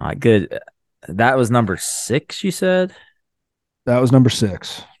 not good. That was number six, you said. that was number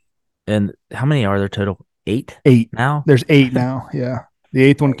 6. And how many are there total? Eight 8. now? There's 8 now. Yeah, the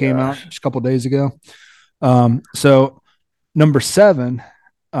eighth Oh one my came out gosh. just a couple of days ago. So number 7,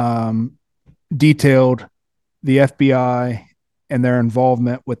 um, detailed the FBI and their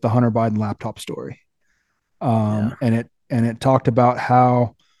involvement with the Hunter Biden laptop story. Yeah. And it talked about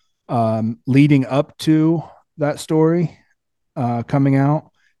how, leading up to that story coming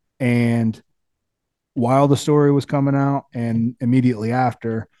out, and while the story was coming out, and immediately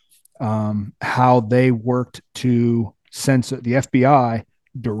after, how they worked to censor. The FBI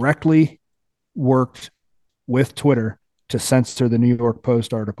directly worked with Twitter to censor the New York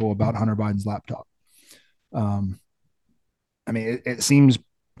Post article about Hunter Biden's laptop. Um, I mean, it seems,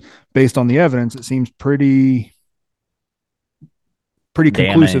 based on the evidence, it seems pretty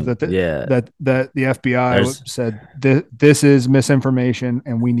conclusive Damning. that Yeah. the FBI There's said this is misinformation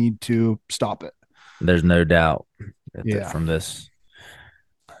and we need to stop it. there's no doubt that Yeah. from this.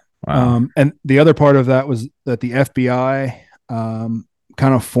 Wow. And the other part of that was that the FBI,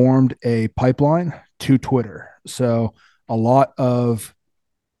 kind of formed a pipeline to Twitter. So a lot of,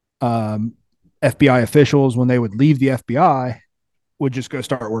 um, FBI officials, when they would leave the FBI, would just go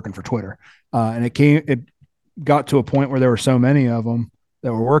start working for Twitter. And it got to a point where there were so many of them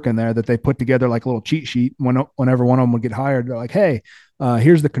that were working there that they put together like a little cheat sheet. Whenever one of them would get hired, they're like, "Hey,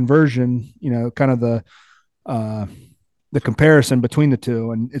 here's the conversion. Kind of uh, the comparison between the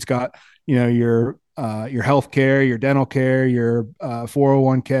two, and it's got your health care, your dental care, your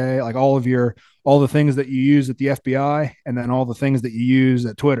 401k, like all the things that you use at the FBI, and then all the things that you use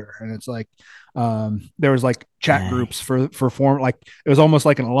at Twitter." And it's like, there was like chat Dang. groups for form, like it was almost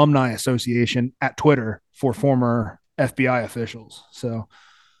like an alumni association at Twitter for former FBI officials. So,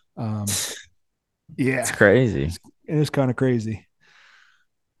 um, It's yeah, crazy. it is kind of crazy.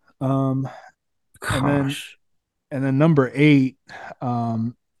 Um, and then Gosh. number 8,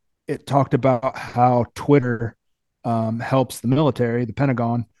 um, it talked about how Twitter, helps the military, the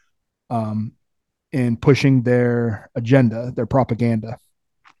Pentagon, um, in pushing their agenda, their propaganda.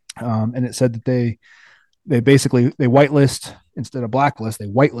 And it said that they basically they whitelist instead of blacklist, they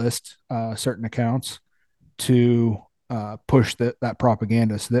whitelist certain accounts to push that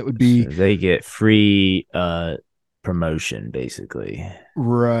propaganda. So that would So be they get free promotion basically.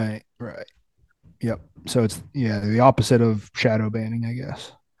 right, right, yep. So it's, yeah, the opposite of shadow banning, I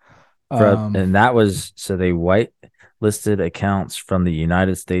guess. And that was so they white listed accounts from the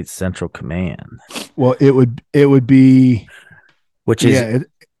United States Central Command, Well, it would be, which yeah, is at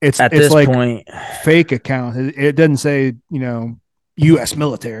it's this like point, fake account. It doesn't say, U.S.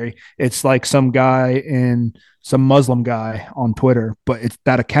 military. It's like some Muslim guy on Twitter, but it's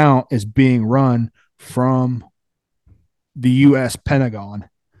that account is being run from the U.S. Pentagon,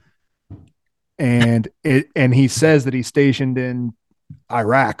 and he says that he's stationed in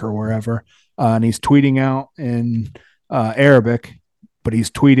Iraq or wherever, and he's tweeting out in Arabic, but he's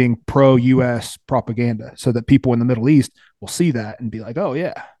tweeting pro-U.S. propaganda so that people in the Middle East will see that and be like, "Oh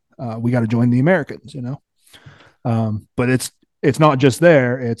yeah, we got to join the Americans." But it's not just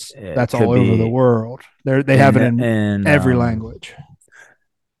there; it that's all could over the be world. They have and it in and every um language.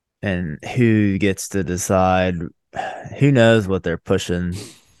 and who gets to decide? Who knows what they're pushing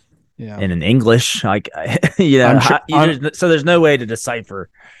Yeah, in an English? Like I'm sure. so there's no way to decipher.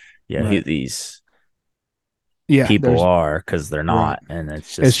 Yeah, who Right. these? Yeah, people there's are because they're right. not, and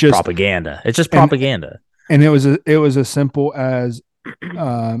it's It's just just propaganda. It's just and propaganda. it was as simple as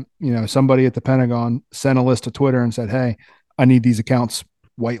somebody at the Pentagon sent a list to Twitter and said, "Hey, I need these accounts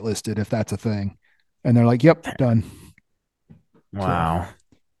whitelisted if that's a thing," and they're like, "Yep, done." So Wow,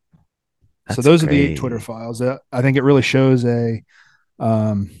 so that's those are the 8 Twitter crazy. files. I think it really shows a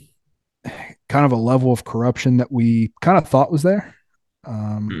um, kind of a level of corruption that we kind of thought was there,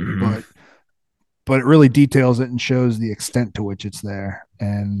 Hmm. but it really details it and shows the extent to which it's there,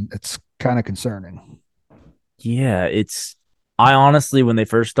 and it's kind of concerning. Yeah, it's. I honestly, when they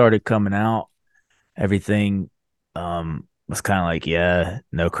first started coming out, everything was kind of like, yeah,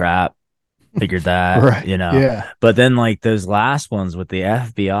 no crap, figured that, Right? Yeah. But then like those last ones with the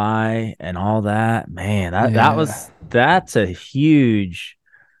FBI and all that, man, Yeah. that's a huge,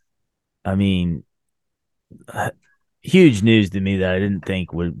 I mean, huge news to me that I didn't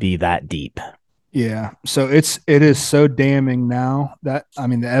think would be that deep. Yeah. So it is so damning now that I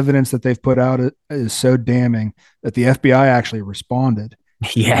mean the evidence that they've put out is so damning that the FBI actually responded,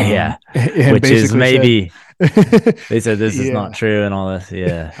 Yeah, yeah. and Which is basically said, maybe they said this is not yeah, true and all this.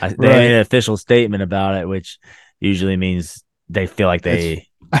 Yeah. They made right. an official statement about it, which usually means they feel like It's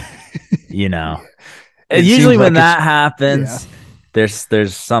you know, yeah, and it usually seems when like it's that yeah, happens,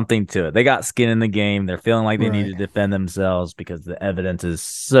 there's something to it. They got skin in the game. They're feeling like they need right. to defend themselves because the evidence is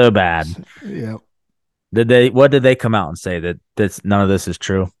so bad. Yeah. What did they come out and say that that's none of this is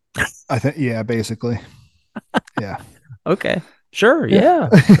true? I think yeah, basically. Yeah. Okay. Sure. Yeah.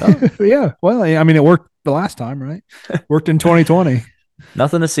 Yeah. Go. Yeah. Well, I mean it worked the last time, right? Worked in 2020.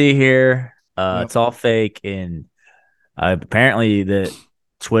 Nothing to see here. Yep. It's all fake. And apparently that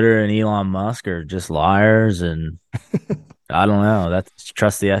Twitter and Elon Musk are just liars. And I don't know. That's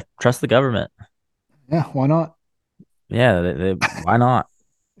trust the government. Yeah, why not? Yeah. Why not?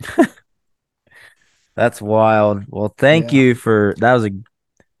 That's wild. Well, thank Yeah. you for that was a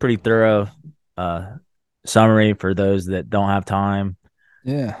pretty thorough uh summary for those that don't have time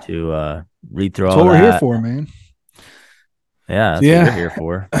Yeah. to read through That's all what we're here that. for, man. Yeah, So that's what you're here yeah,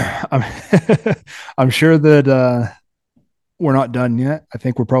 for. I'm, I'm sure that we're not done yet. I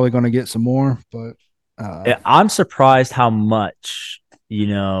think we're probably going to get some more, but I'm surprised how much he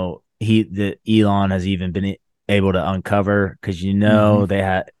that Elon has even been able to uncover because mhm. they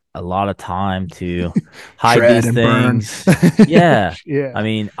had a lot of time to hide Shred these and burn. things. Yeah. I Yeah,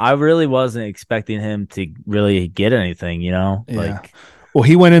 mean, I really wasn't expecting him to really get anything, yeah. like Well,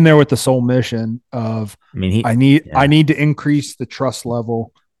 he went in there with the sole mission of I mean he I yeah. need to increase the trust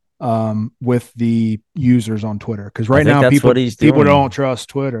level with the users on Twitter because I right think now that's what he's people don't doing. trust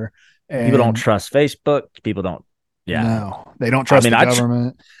Twitter People don't and trust Facebook. People don't yeah. no, they don't I trust mean the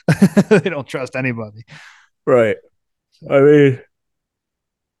government. They don't trust anybody. right. I mean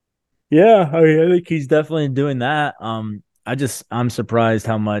yeah, I think he's definitely doing that. I'm surprised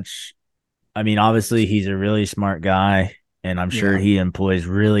how much. I mean, obviously, he's a really smart guy, and I'm sure Yeah. he employs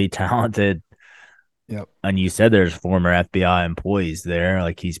really talented. Yep. And you said there's former FBI employees there.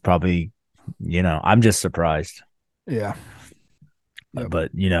 Like he's probably, I'm just surprised. Yeah. Yep.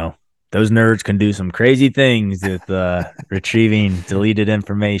 But those nerds can do some crazy things with retrieving deleted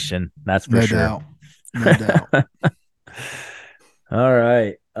information. That's for No sure. doubt. No doubt. All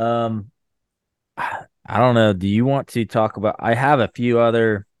right. I don't know. Do you want to talk about? I have a few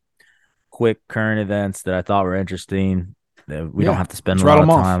other quick current events that I thought were interesting that we don't Yeah. have to spend Let's a rattle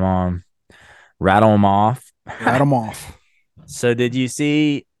lot of them off. time on. Rattle them off. Rattle them off. So did you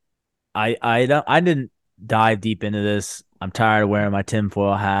see? I didn't dive deep into this. I'm tired of wearing my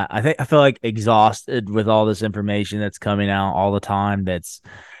tinfoil hat. I feel like exhausted with all this information that's coming out all the time. That's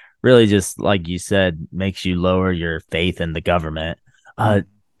really just like you said, makes you lower your faith in the government. Uh, Mm.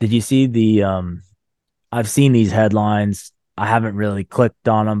 did you see the I've seen these headlines. I haven't really clicked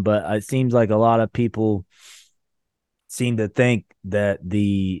on them, but it seems like a lot of people seem to think that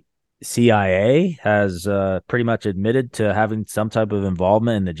the CIA has pretty much admitted to having some type of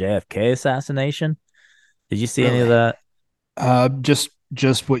involvement in the JFK assassination. Did you see any of Really? that?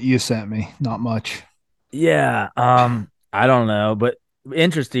 Just what you sent me. Not much. Yeah. I don't know, but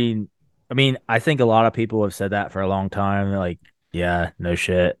interesting. I mean, I think a lot of people have said that for a long time. Like, yeah, no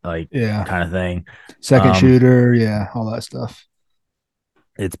shit, like Yeah. kind of thing. Second Um, shooter. Yeah. All that stuff.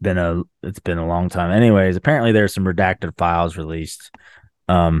 it's been a long time. Anyways, apparently there's some redacted files released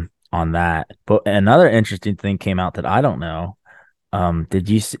on that. But another interesting thing came out that I don't know. Did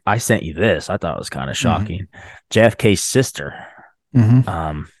you see, I sent you this. I thought it was kind of Mm-hmm. shocking. JFK's sister. Mm-hmm.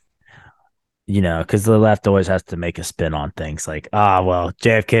 Um, because the left always has to make a spin on things like, well,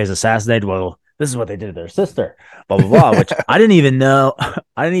 JFK is assassinated. Well, this is what they did to their sister, blah blah blah. Which I didn't even know.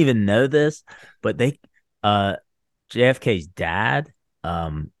 I didn't even know this, but uh, JFK's dad,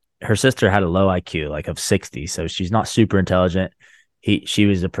 her sister had a low IQ, like of 60, so she's not super intelligent. She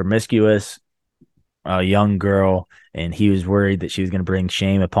was a promiscuous young girl, and he was worried that she was going to bring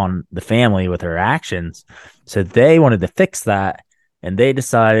shame upon the family with her actions. So they wanted to fix that, and they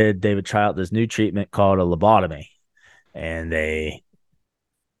decided they would try out this new treatment called a lobotomy. And they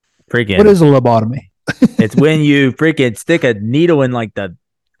What freaking, is a lobotomy? it's when you freaking stick a needle in like the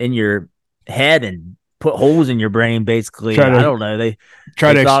in your head and put holes in your brain. Basically, Try I to don't know.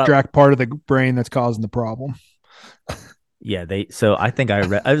 try They to thought, extract part of the brain that's causing the problem. yeah, they. So I think I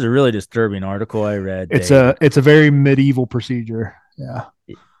read. It was a really disturbing article I read. It's a very medieval procedure. Yeah.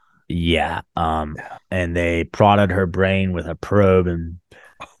 Yeah, and they prodded her brain with a probe and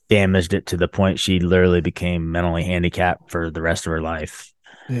damaged it to the point she literally became mentally handicapped for the rest of her life.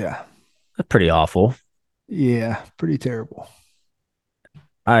 Yeah. That's pretty awful. Yeah. Pretty terrible.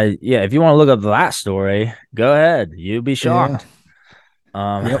 Yeah, if you want to look up that story, go ahead. You'll be Yeah. shocked.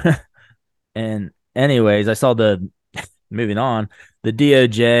 Um, Yep. and anyways, I saw the moving on, the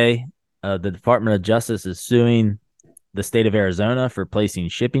DOJ, the Department of Justice, is suing the state of Arizona for placing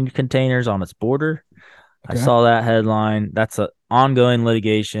shipping containers on its border. I Okay. saw that headline. That's an ongoing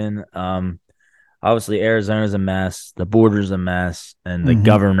litigation. Obviously Arizona's a mess, the border's a mess, and the Mm-hmm.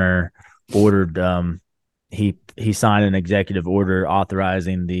 governor ordered he signed an executive order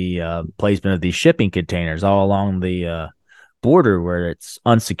authorizing the placement of these shipping containers all along the border where it's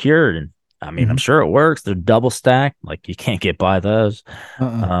unsecured. And I mean, I'm Mm-hmm. sure it works. They're double stacked, like you can't get by those. Uh-uh.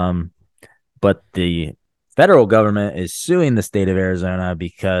 Um, but the federal government is suing the state of Arizona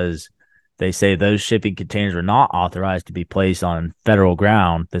because they say those shipping containers were not authorized to be placed on federal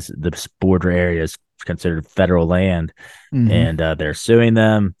ground. This border area is considered federal land, Mm-hmm. and they're suing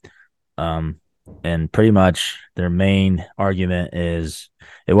them. Um, and pretty much their main argument is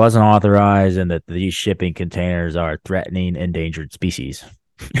it wasn't authorized, and that these shipping containers are threatening endangered species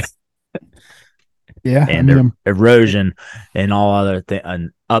Yeah. I and mean, their erosion and all other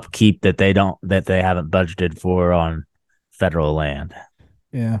and upkeep that they haven't budgeted for on federal land.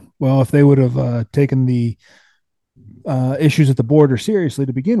 yeah. Well, if they would have taken the issues at the border seriously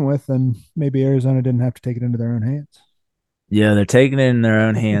to begin with, then maybe Arizona didn't have to take it into their own hands. Yeah, they're taking it in their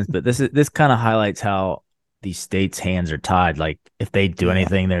own hands, but this kind of highlights how these states' hands are tied. Like if they do Yeah.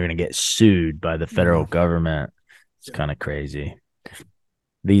 anything, they're going to get sued by the federal Yeah. government. It's Yeah. kind of crazy.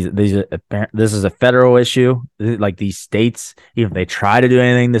 This is a federal issue. Like these states, even if they try to do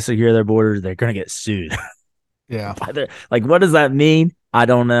anything to secure their borders, they're going to get sued. Yeah. Like, what does that mean? I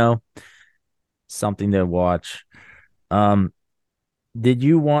don't know. Something to watch. Um, did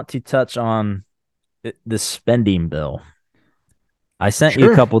you want to touch on the spending bill? I sent you a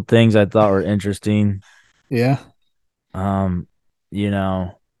Sure. couple things I thought were interesting. Yeah. Um, you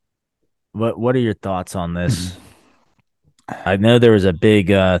know, what are your thoughts on this? I know there was a big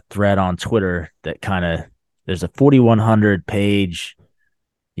thread on Twitter that kind of there's a 4100 page,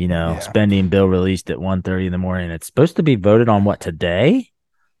 Yeah. spending bill released at 1:30 in the morning. It's supposed to be voted on what today?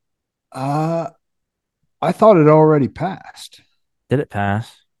 Uh, I thought it already passed. Did it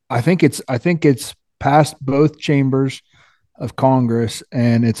pass? I think it's passed both chambers of Congress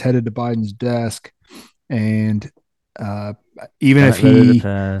and it's headed to Biden's desk. And uh, even if Senate voted to he,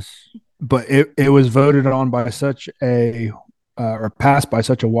 pass. but it was voted on by such a or passed by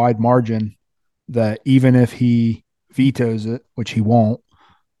such a wide margin that even if he vetoes it, which he won't,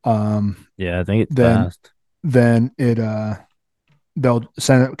 um, Yeah, I think it's then passed. then it they'll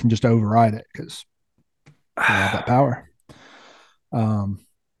Senate can just override it because they have that power. Um,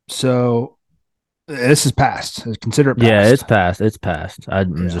 so this is passed. Consider it Yeah, it's passed. passed. It's passed.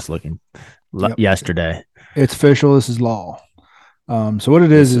 I'm Yeah. just looking Yep. yesterday. It's official. This is law. So what it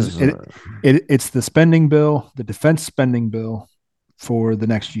This is is it's the spending bill, the defense spending bill for the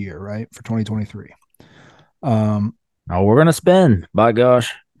next year, right? For 2023. Um, oh, we're gonna spend. By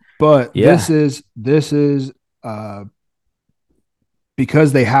gosh. but Yeah. this is uh,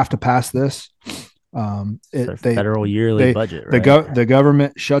 because they have to pass this. It's It their federal yearly they budget, right? the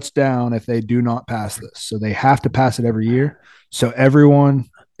government shuts down if they do not pass this. So they have to pass it every year. So everyone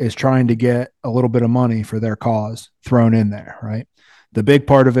is trying to get a little bit of money for their cause thrown in there, right? The big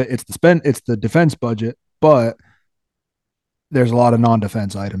part of it, it's the defense budget, but there's a lot of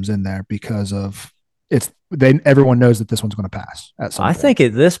non-defense items in there because of everyone knows that this one's going to pass at some I point. think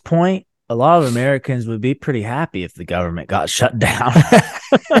at this point, a lot of Americans would be pretty happy if the government got shut down.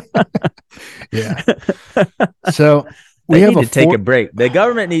 Yeah. So we They have need a to take a four. break. The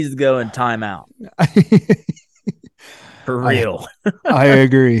government needs to go in timeout for I real. I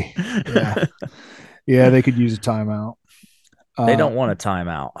agree. Yeah. Yeah, they could use a timeout. They Uh, don't want a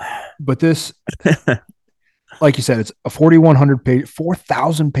timeout. but this like you said, it's a 4,100 page,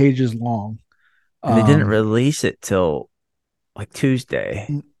 4,000 pages long. And they didn't Um, release it till like Tuesday.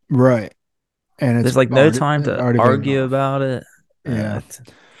 right, and it's There's like no time to already voted argue on. about it. Yeah.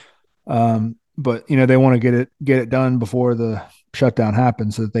 But they want to get it done before the shutdown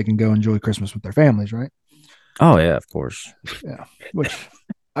happens so that they can go enjoy Christmas with their families, right? Oh yeah, of course. Yeah, which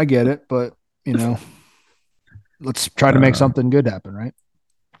I get it, but you know, let's try to make Uh, something good happen, right?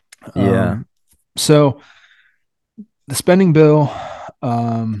 yeah. So the spending bill,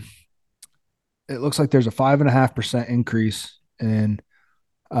 um, it looks like there's a 5.5% increase in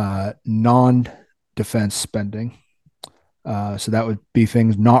non-defense spending. So that would be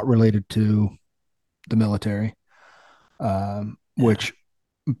things not related to the military, which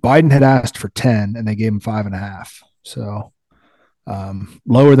Biden had asked for 10 and they gave him 5.5. So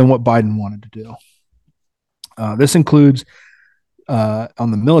lower than what Biden wanted to do. This includes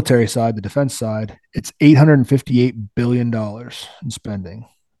on the military side, the defense side, it's $858 billion in spending,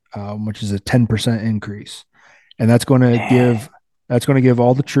 which is a 10% increase. And that's going to give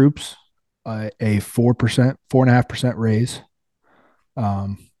all the troops a 4%, 4.5% raise,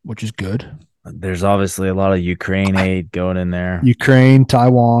 which is good. There's obviously a lot of Ukraine aid going in there. Ukraine,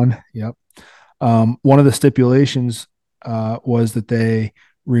 Taiwan. Yep. One of the stipulations was that they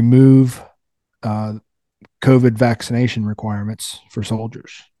remove uh, COVID vaccination requirements for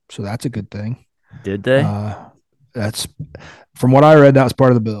soldiers. So that's a good thing. Did they? That's from what I read, that was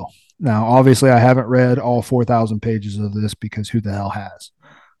part of the bill. Now, obviously, I haven't read all 4,000 pages of this because who the hell has?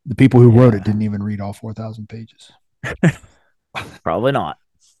 The people who wrote it Yeah. didn't even read all 4,000 pages. Probably not.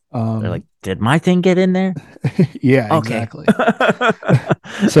 They're like, Um, did my thing get in there? yeah, Okay. exactly.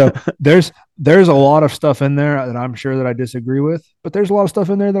 So there's a lot of stuff in there that I'm sure that I disagree with, but there's a lot of stuff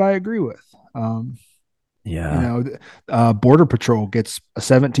in there that I agree with. Um, you Yeah. know, Border Patrol gets a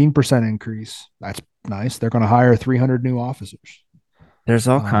 17% increase. That's nice. They're going to hire 300 new officers. There's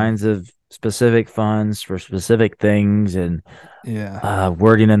all Um, kinds of specific funds for specific things and yeah,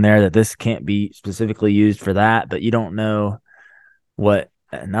 wording in there that this can't be specifically used for that, but you don't know what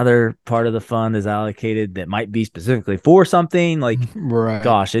another part of the fund is allocated that might be specifically for something. Like, right.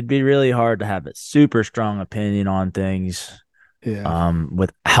 gosh, it'd be really hard to have a super strong opinion on things Yeah,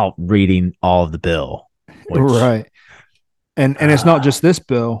 without reading all of the bill, which right. And it's not just this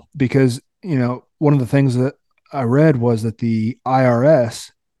bill because one of the things that I read was that the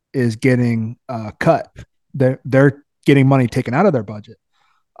IRS is getting cut. They're getting money taken out of their budget.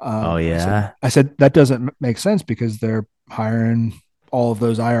 oh I said yeah, I said that doesn't make sense because they're hiring all of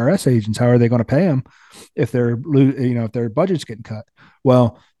those IRS agents. How are they going to pay them if if their budget's getting cut?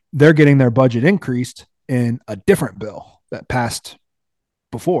 Well, they're getting their budget increased in a different bill that passed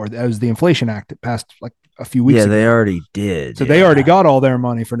before. That was the Inflation Act that passed like a few weeks yeah, they ago. already did. So they already Yeah, got all their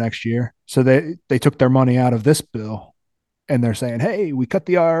money for next year. So they took their money out of this bill and they're saying, "Hey, we cut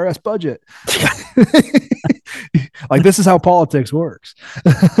the IRS budget." Like this is how politics works.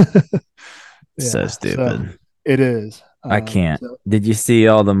 so Yeah, so stupid. it is. I can't. So Did you see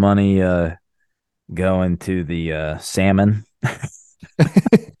all the money going to the salmon?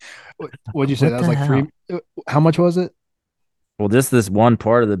 what'd you say? What That was the like three. hell? How much was it? Well, just this one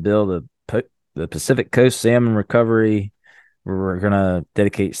part of the bill, the Pacific Coast salmon recovery, we're gonna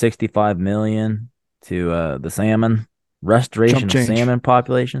dedicate 65 million to the salmon Chump restoration of change. salmon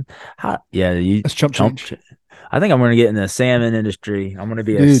population. How? Yeah, you That's chump chump. change, I think I'm gonna get in the salmon industry. I'm gonna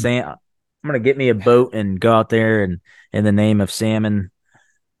be a dude. sam. I'm gonna get me a boat and go out there and in the name of salmon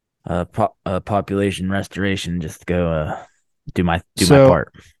population restoration, just go do my So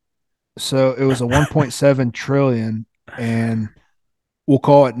part. so it was a 1.7 trillion, and we'll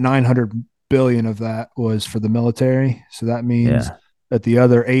call it 900 billion of that was for the military. So that means Yeah, that the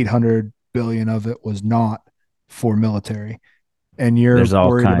other 800 billion of it was not for military. And there's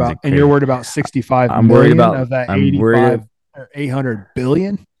all kinds of you're crazy. worried about 65 I'm worried million about. of that I'm worried. 85 or 800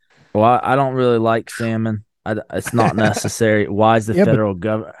 billion. Well, I don't really like salmon. It's not necessary. Why is the Yeah, federal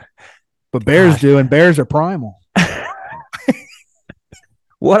government? but bears Gosh, do, and bears are primal.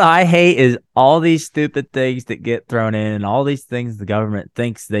 what I hate is all these stupid things that get thrown in, and all these things the government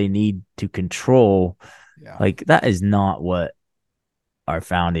thinks they need to control. Yeah. Like that is not what our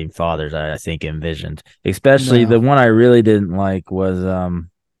founding fathers, I think, envisioned. Especially No. the one I really didn't like was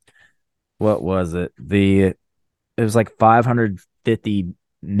what was it? It was like 550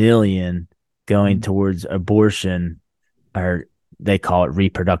 million going Mhm. towards abortion, or they call it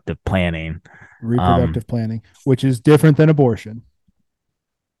reproductive planning. Um, Reproductive planning, which is different than abortion.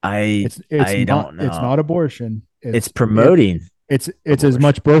 I I don't It's know. not abortion. It's promoting It's as abortion.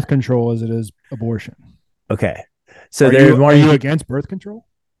 much birth control as it is abortion. Okay. So there's one Are of you you against birth control?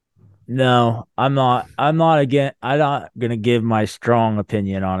 No, I'm not. I'm not again. I'm not gonna give my strong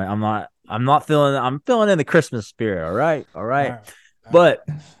opinion on it. I'm not. I'm not feeling. I'm feeling in the Christmas spirit. All right. All All right. right. All But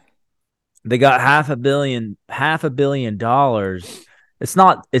right. they got $500 million. It's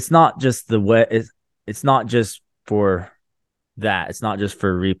not. It's not just the way. It's not just for that. It's not just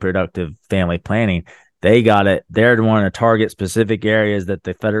for reproductive family planning. They got it. They're wanting to target specific areas that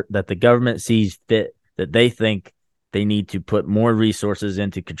the government sees fit, that they think they need to put more resources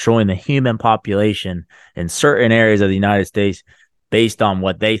into controlling the human population in certain areas of the United States based on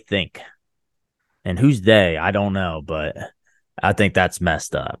what they think. And who's they? I don't know, but I think that's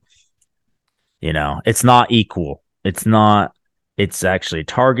messed up. It's not equal. It's not. It's actually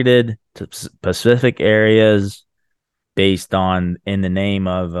targeted to specific areas based on in the name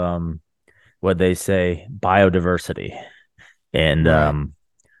of what they say biodiversity and Right.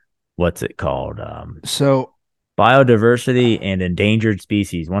 what's it called So, biodiversity and endangered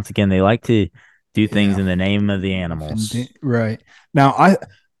species. Once again, they like to do things yeah. in the name of the And animals. right. Now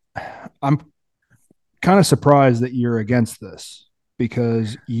I'm kind of surprised that you're against this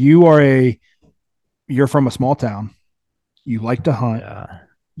because you're from a small town. You like to hunt. Yeah,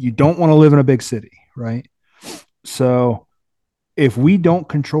 You don't want to live in a big city, right? So if we don't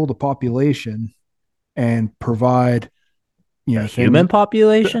control the population and provide, the things, human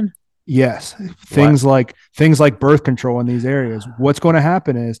population. yes, What? things like birth control in these areas, what's going to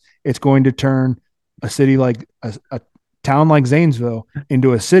happen is it's going to turn a city like a town like Zanesville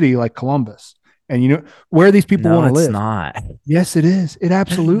into a city like Columbus. And where are these people No, going to it's live? not. Yes, it is. It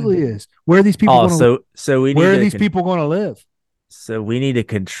absolutely is. Where are these people Oh, going to live? so we need Where are to these people going to live?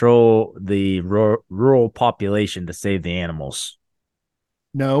 control the rural population to save the animals.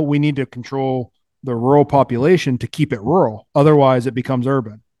 No, we need to control the rural population to keep it rural. Otherwise, it becomes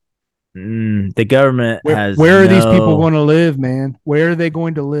urban. The government Where has where are these people no. going to live, man? Where are they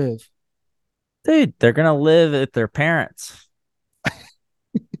going to live? Dude, they're gonna live with their parents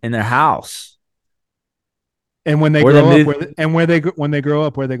in their house, And when they or they grow up, move when they grow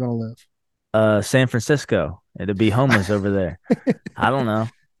up, where are they going to live? San Francisco. It'll be homeless over there. I don't know.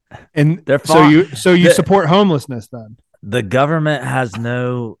 And They're so fine. you the support homelessness then? The government has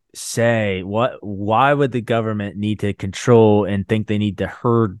no say. Why would the government need to control and think they need to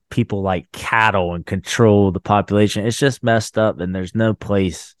herd people like cattle and control the population? It's just messed up, and there's no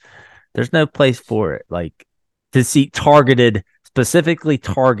place for it. Like to see specifically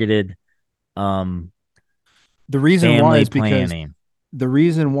targeted um The reason why family is because planning.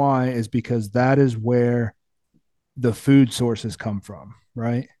 that is where the food sources come from,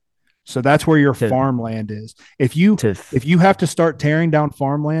 right? So that's where your to farmland is. If you have to start tearing down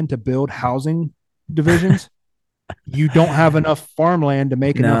farmland to build housing divisions, you don't have enough farmland to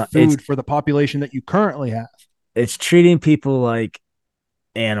make enough No, it's food for the population that you currently have. it's treating people like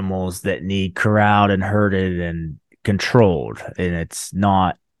animals that need corralled and herded and controlled, and it's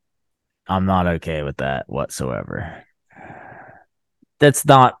not. I'm not okay with that whatsoever. That's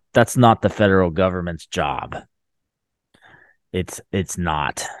not the federal government's job. It's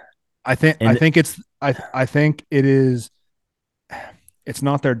not. I And think I think it is. It's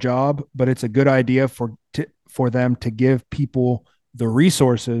not their job, but it's a good idea for them to give people the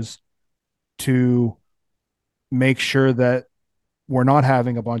resources to make sure that we're not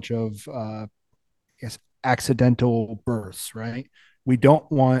having a bunch of I guess accidental births, right? We don't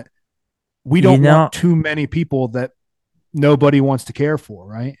want we you don't want know, too many people that nobody wants to care for,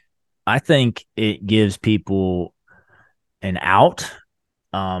 right? I think it gives people an out,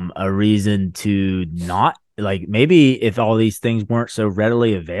 a reason to not like maybe if all these things weren't so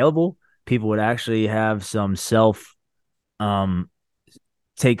readily available, people would actually have some um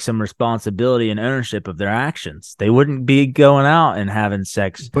take some responsibility and ownership of their actions. They wouldn't be going out and having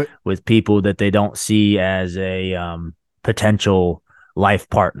sex But with people that they don't see as a potential life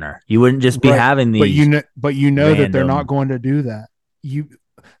partner. You wouldn't just be right, having but these you know that they're not random going to do that. You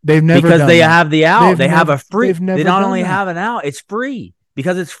They've never because done they that. have the out. They've They have never a free. they've They never not done only that. have an out, it's free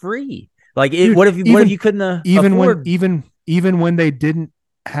because it's free. Like it. Dude, What if you couldn't even when afford? even when they didn't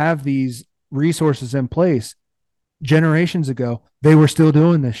have these resources in place generations ago, they were still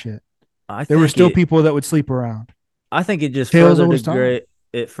doing this shit. I There were think still it. people that would sleep around. I think it just Tales further old as time. degrade.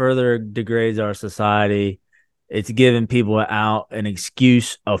 It further degrades our society. It's giving people out an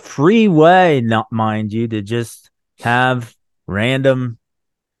excuse, a free way, not mind you, to just have random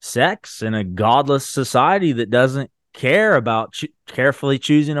sex in a godless society that doesn't care about carefully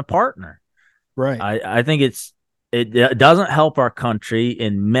choosing a partner. Right. I think it doesn't help our country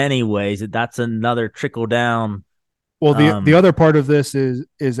in many ways. That's another trickle down Well, the um other part of this is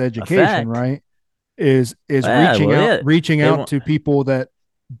education, effect. right? Is Yeah, well, yeah, reaching they out want to people that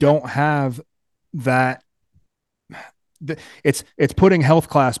don't have that. It's putting health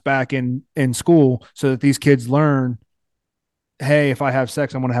class back in school so that these kids learn, hey, if I have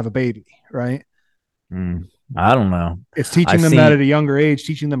sex, I'm going to have a baby, right? Mm, I don't know. It's I've teaching them that seen, at a younger age,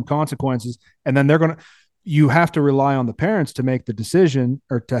 teaching them consequences, and then they're going to. You have to rely on the parents to make the decision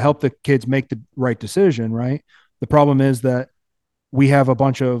or to help the kids make the right decision, right? The problem is that we have a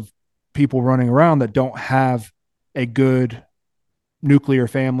bunch of people running around that don't have a good nuclear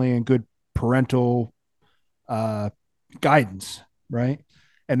family and good parental uh, guidance, right?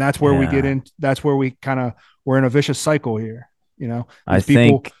 And that's where we get yeah, in. That's where we kind of we're in a vicious cycle here. I These people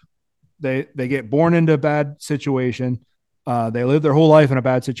think, they get born into a bad situation. They live their whole life in a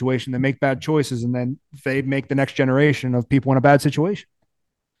bad situation. They make bad choices, and then they make the next generation of people in a bad situation.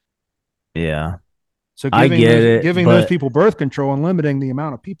 yeah, So I giving get those it, giving those but people birth control and limiting the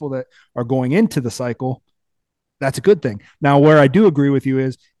amount of people that are going into the cycle, that's a good thing. Now, where I do agree with you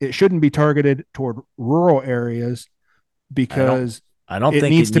is it shouldn't be targeted toward rural areas I don't, because I don't it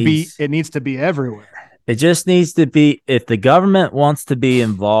think it needs to be needs, it needs to be everywhere. it just needs to be, if the government wants to be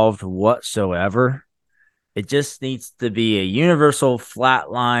involved whatsoever, it just needs to be a universal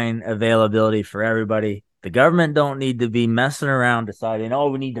flat line availability for everybody. The government don't need to be messing around deciding, oh,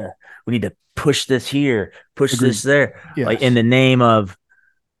 we need to push this here, push this Agreed. there, like in Yes. the name of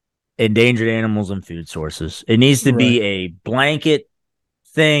endangered animals and food sources. It needs to Right. be a blanket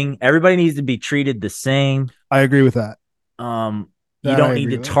thing. Everybody needs to be treated the same. I agree with that. You That I don't need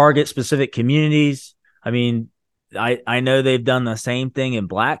agree to with. target specific communities. I mean, I know they've done the same thing in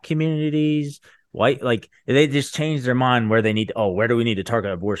black communities. White, like they just changed their mind where they need to, oh, where do we need to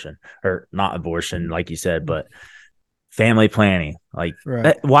target abortion, or not abortion like you said, but family planning. Like,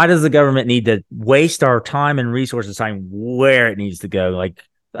 Right. why does the government need to waste our time and resources time where it needs to go? Like,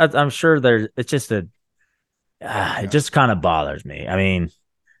 I'm sure there's, it's just a, it Yeah. just kind of bothers me. I mean,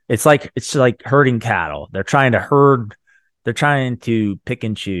 it's like herding cattle. They're trying to pick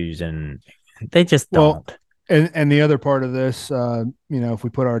and choose, and they just Well, don't. and the other part of this, if we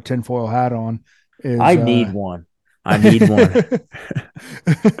put our tinfoil hat on, I is need one. I need one.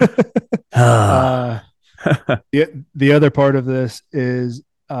 uh, the other part of this is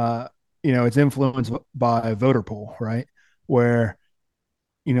it's influenced by voter pool, right? Where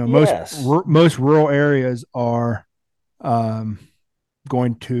Yes. most rural areas are um,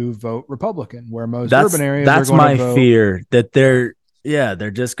 going to vote Republican, where most urban areas are That's going to my vote. fear that Yeah.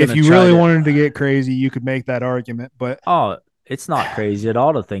 they're just If gonna you try really to. wanted to get crazy, you could make that argument, but Oh, it's not crazy at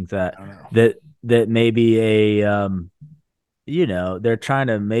all to think that I don't know. that that maybe they're trying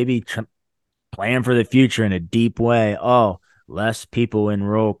to maybe plan for the future in a deep way. Oh, less people in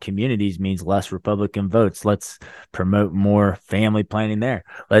rural communities means less Republican votes. Let's promote more family planning there.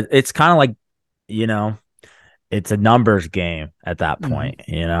 But it's kind of like, you know, it's a numbers game at that Mm-hmm. point,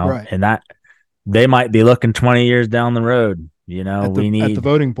 Right. and that they might be looking 20 years down the road. We At the need,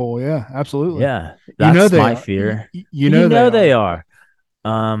 voting poll, yeah, absolutely. yeah, You know that's they my are. fear. You You know they know they are. are.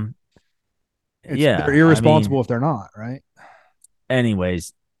 Um, They're yeah, I mean, irresponsible if they're not, right?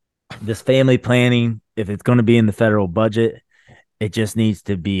 anyways, this family planning, if it's going to be in the federal budget, it just needs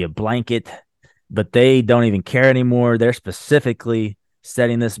to be a blanket, but they don't even care anymore. They're specifically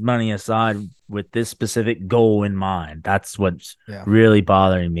setting this money aside with this specific goal in mind. That's what's Yeah. really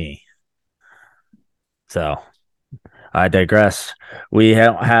bothering me. So I digress. We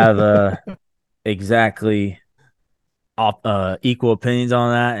don't have exactly equal opinions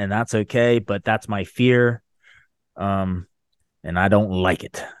on that, and that's okay. But that's my fear, um, and I don't like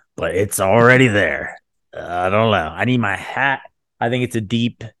it. But it's already there. I don't know. I need my hat. I think it's a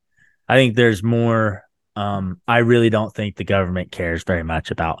deep I think there's more. I really don't think the government cares very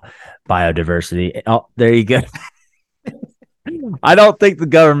much about biodiversity. Oh, there you go. I don't think the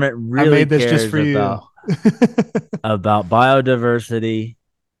government I really made this just cares for you. about biodiversity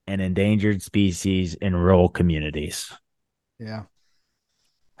and endangered species in rural communities. Yeah.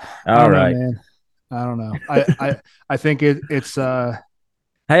 I All don't know, right. man. I don't know. I think it's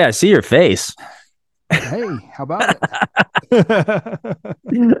Hey, I see your face. hey, how about it?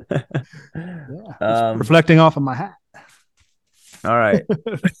 Yeah, it's um. reflecting off of my hat. All right.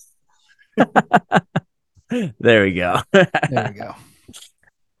 There we go. There we go.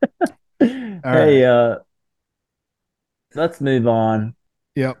 All Hey, right. let's move on.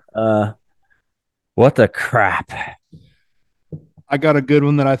 Yep. Uh, what the crap? I got a good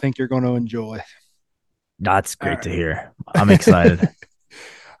one that I think you're going to enjoy. That's All great to right. hear. I'm excited.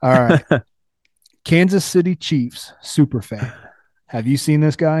 All right. Kansas City Chiefs super fan. Have you seen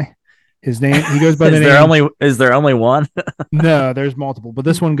this guy? He goes by the Is there name. only one? No, there's multiple, but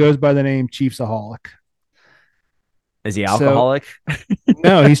this one goes by the name Chiefsaholic. Is he So alcoholic?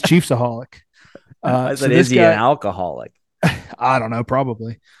 no, he's Chiefsaholic. I So said, is this he an guy, alcoholic? I don't know,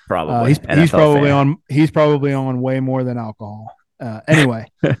 probably. Probably. He's NFL probably fan. on way more than alcohol. Anyway,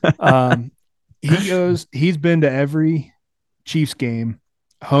 um, he's been to every Chiefs game,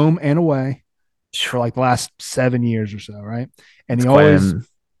 home and away, for like the last 7 years or so, right? And It's he quite always an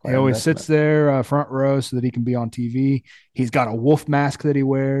he quite always sits investment. there front row so that he can be on TV. He's got a wolf mask that he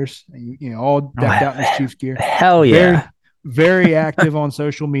wears, all decked Oh, out in his Chiefs gear. hell yeah. Very, very active on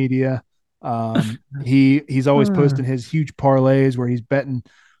social media. He's always Hmm. posting his huge parlays where he's betting,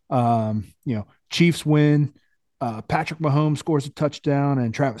 Chiefs win. Patrick Mahomes scores a touchdown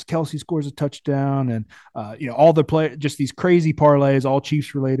and Travis Kelsey scores a touchdown, and all the play, just these crazy parlays, all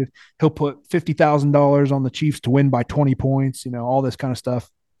Chiefs related. He'll put $50,000 on the Chiefs to win by 20 points. All this kind of stuff.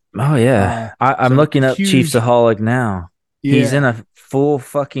 Oh yeah. Uh, I'm so looking up huge, Chiefsaholic now. He's in yeah, a full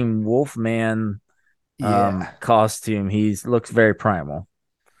fucking Wolfman yeah. costume. He's looks very primal.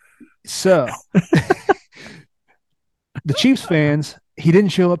 So the Chiefs fans, he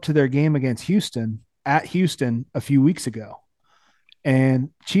didn't show up to their game against Houston at Houston a few weeks ago. And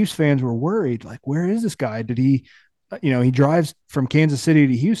Chiefs fans were worried, like, where is this guy? Did he, he drives from Kansas City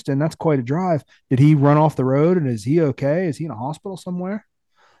to Houston. That's quite a drive. Did he run off the road? And is he okay? Is he in a hospital somewhere?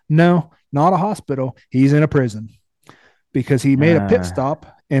 No, not a hospital. He's in a prison because he made a pit Uh, stop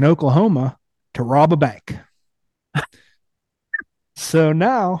in Oklahoma to rob a bank. So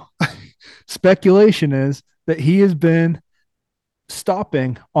now speculation is that he has been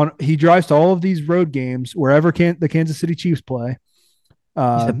he drives to all of these road games wherever the Kansas City Chiefs play. he's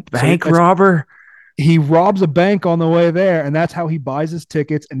a So bank robber. he robs a bank on the way there, and that's how he buys his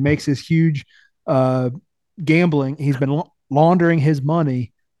tickets and makes his huge uh, gambling. He's been laundering his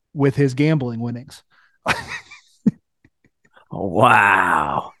money with his gambling winnings.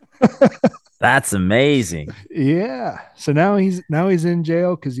 Wow. That's amazing. Yeah. So now he's in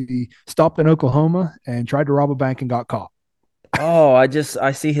jail because he stopped in Oklahoma and tried to rob a bank and got caught. Oh, I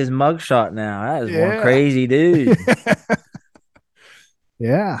see his mugshot now. That is one Yeah. crazy dude.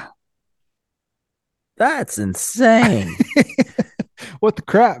 Yeah. That's insane. What the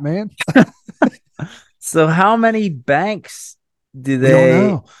crap, man? So how many banks do We don't they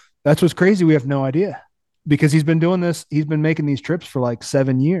know. That's what's crazy. We have no idea because he's been doing this. He's been making these trips for like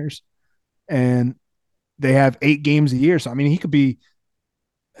 7 years, and they have 8 games a year. So I mean, he could be.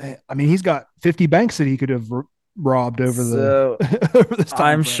 I mean, he's got 50 banks that he could have robbed over the so over this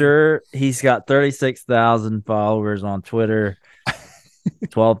time I'm frame. sure he's got 36,000 followers on Twitter,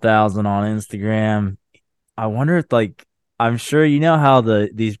 12,000 on Instagram. I wonder if I'm sure you know how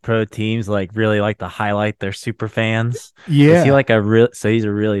these pro teams like really like to highlight their super fans. Is he Yeah, like a real so he's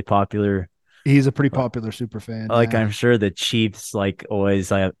a really popular he's a pretty popular super fan. like Yeah. I'm sure the Chiefs like always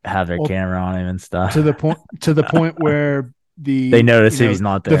like, have their Well, camera on him and stuff. to the point where They notice if he's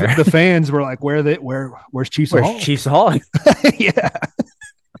not the there. the fans were like, where's Chiefs Where's Aholic? Chiefs Hall? Yeah,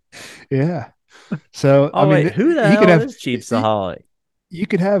 yeah. So I Oh mean, wait, who the he could hell have is Chiefs Hall? you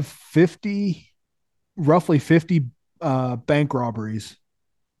could have 50, roughly 50 bank robberies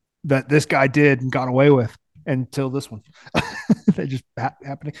that this guy did and got away with until this one. They just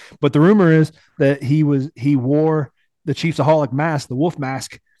happening. But the rumor is that he wore the Chiefsaholic mask, the wolf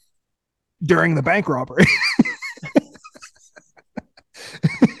mask, during the bank robbery.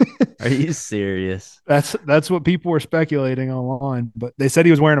 Are you serious? That's what people were speculating online. But they said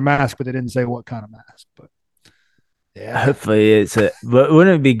he was wearing a mask, but they didn't say what kind of mask. But yeah, Hopefully it's a but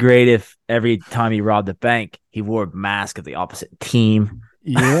wouldn't it be great if every time he robbed the bank he wore a mask of the opposite team?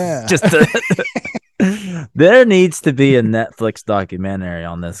 yeah. Just to, there needs to be a Netflix documentary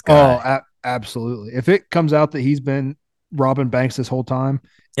on this Oh, guy absolutely. If it comes out that he's been robbing banks this whole time,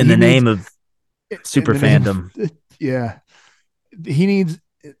 in he the needs name of in super the name fandom. of yeah, he needs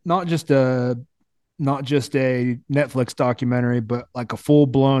not just a not just a Netflix documentary, but like a full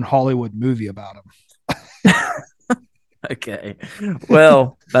blown Hollywood movie about Okay.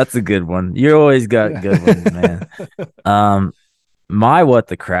 Well, that's a good one. You always got him. good ones, Yeah. man. Um my what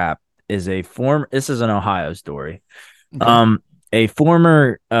the crap is a former this is an Ohio story. Okay. Um a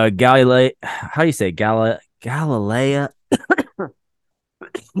former Galilei how do you say Galilea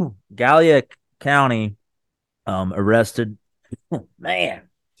Gallia County arrested man.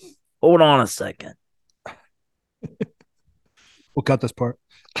 Hold on a second. We'll cut this part.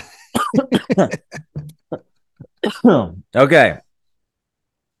 Okay.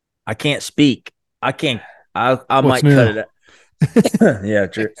 I can't speak. I can't I What's might cut new? it out. Yeah,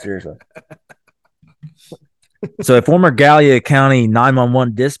 seriously. So a former Gallia County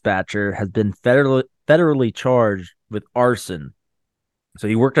 911 dispatcher has been federally charged with arson. So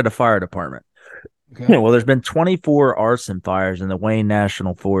he worked at a fire department. Okay. Yeah, well, there's been 24 arson fires in the Wayne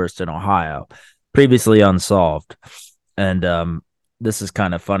National Forest in Ohio, previously unsolved. And this is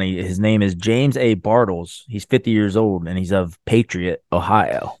kind of funny. His name is James A. Bartles. He's 50 years old, and he's of Patriot,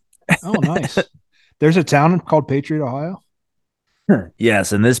 Ohio. Oh, nice. There's a town called Patriot, Ohio.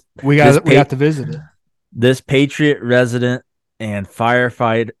 Yes, and this We this got we pa- have to visit it. this Patriot resident and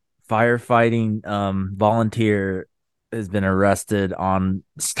firefighting volunteer has been arrested on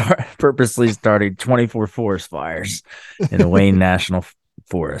purposely starting 24 forest fires in the Wayne National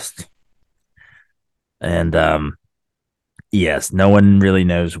Forest. And yes, no one really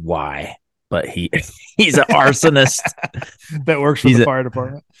knows why, but he's an arsonist. That works for He's the a, fire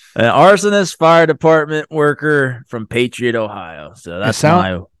department. an arsonist fire department worker from Patriot, Ohio. So It that's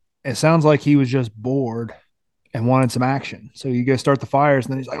sound my it sounds like he was just bored and wanted some action. So you go start the fires,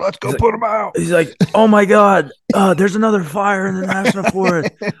 and then he's like, "Let's go he's like put them out." he's like, oh my god, there's another fire in the national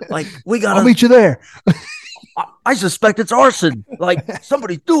forest. Like we I'll gotta. meet you there. I suspect it's arson. Like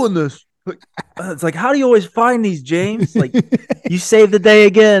somebody's doing this. It's like, how do you always find these, James? Like you saved the day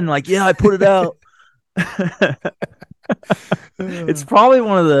again. Like yeah, I put it out. It's probably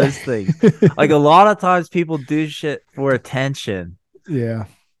one of those things. Like a lot of times people do shit for attention. Yeah.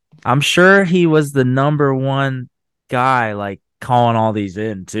 I'm sure he was the number one guy, like calling all these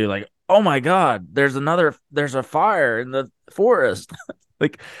in too. Like, oh my god, there's a fire in the forest.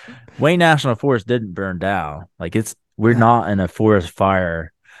 Like Wayne National Forest didn't burn down. Like we're not in a forest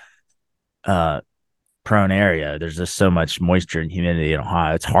fire uh prone area. There's just so much moisture and humidity in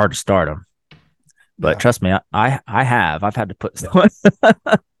Ohio. It's hard to start them. But Yeah. trust me, I've had to put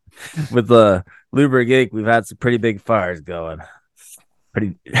with the Lubricate. We've had some pretty big fires going.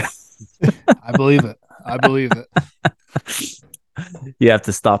 Pretty. I believe it. I believe it. You have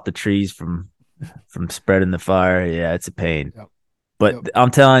to stop the trees from spreading the fire. Yeah, it's a pain. Yep. But Yep. I'm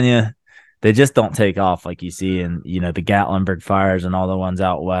telling you, they just don't take off like you see in the Gatlinburg fires and all the ones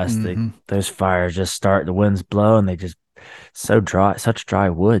out west. Mm-hmm. Those fires just start, the winds blow, and they just so dry, such dry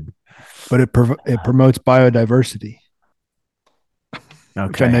wood. But it promotes biodiversity, which I know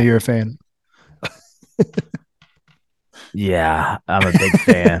Okay. you're a fan. Yeah, I'm a big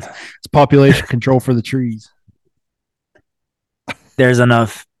fan. It's population control for the trees. There's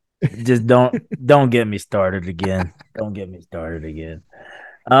enough. Just don't get me started again. Don't get me started again.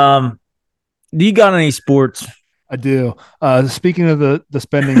 Um, do you got any sports? I do. Speaking of the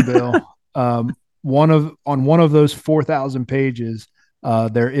spending bill, one of those 4,000 pages,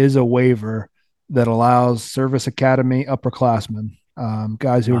 there is a waiver that allows service academy upperclassmen,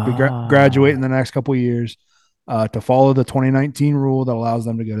 guys who would be graduating in the next couple of years, to follow the 2019 rule that allows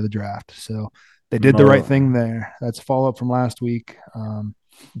them to go to the draft. So they did the right thing there. That's a follow up from last week.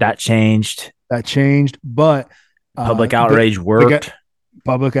 That changed. That changed, but Public outrage worked.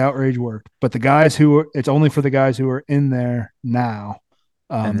 Public outrage worked. But the guys it's only for the guys who are in there now,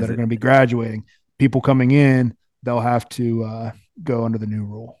 that are going to be graduating. People coming in, they'll have to go under the new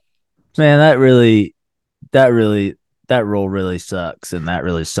rule. Man, that rule really sucks, and that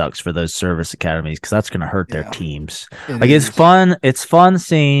really sucks for those service academies because that's going to hurt their teams. It's fun. It's fun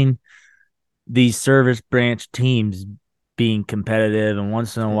seeing these service branch teams being competitive, and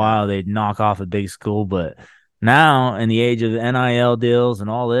once in a while they'd knock off a big school. But now, in the age of the NIL deals and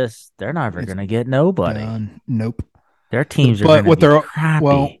all this, they're never going to get nobody. Done. Nope. Their teams are going to be crappy.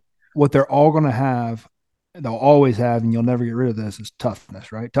 Well, what they're all going to have, they'll always have, and you'll never get rid of this, is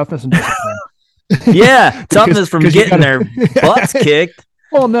toughness, right? Toughness and discipline. Yeah, toughness from getting their butts kicked.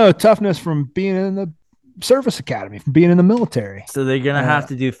 Well, no, toughness from being in the service academy, from being in the military. So they're going to have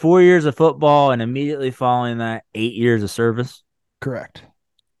to do 4 years of football and immediately following that 8 years of service? Correct.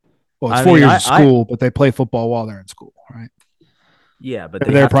 Well, it's 4 years of school, but they play football while they're in school, right? Yeah, but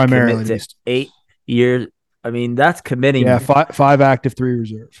they're primarily to 8 years. I mean, that's committing. Yeah, five active, 3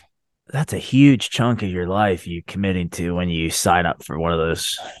 reserve. That's a huge chunk of your life you committing to when you sign up for one of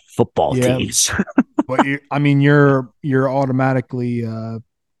those football teams. But you're automatically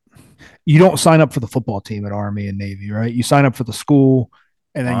you don't sign up for the football team at Army and Navy, right? You sign up for the school,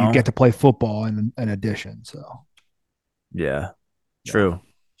 and then you get to play football in addition. So, yeah, true.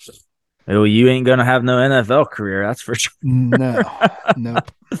 Well, you ain't gonna have no NFL career, that's for sure. No, nope.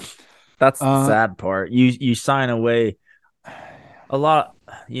 That's the sad part. You sign away a lot.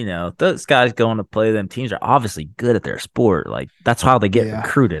 Those guys going to play them teams are obviously good at their sport. Like that's how they get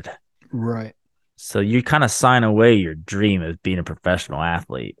recruited, right? So you kind of sign away your dream of being a professional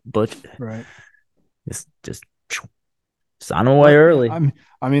athlete, but it's just sign away early.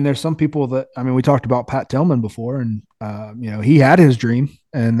 I mean, there's some people that we talked about Pat Tillman before, and he had his dream,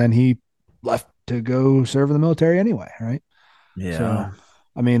 and then he left to go serve in the military anyway, right? Yeah. So,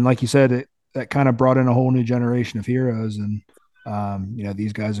 I mean, like you said, that kind of brought in a whole new generation of heroes, and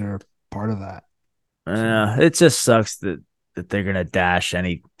these guys are part of that. So It just sucks that they're gonna dash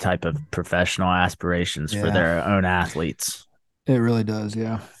any type of professional aspirations for yeah, their own athletes. it really does.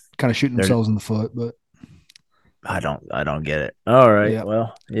 Yeah, kind of shooting They're themselves in the foot, but I don't get it. All right. yeah.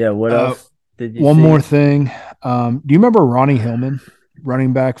 Well, yeah, what Uh, else did you One more see? thing. Do you remember Ronnie Hillman,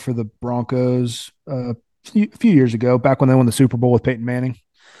 running back for the Broncos, a few years ago, back when they won the Super Bowl with Peyton Manning?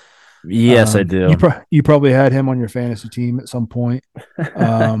 Yes, I do. You probably had him on your fantasy team at some point.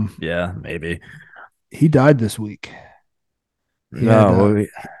 Um, Yeah, maybe. he died this week. He had No,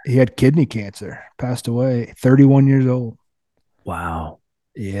 he had kidney cancer. Passed away, 31 years old. wow.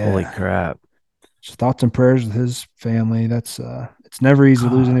 Holy Yeah. crap. Just thoughts and prayers with his family. That's it's never easy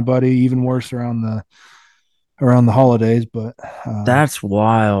to lose anybody, even worse around the holidays, but That's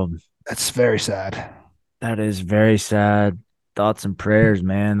wild. that's very sad. That is very sad. Thoughts and prayers,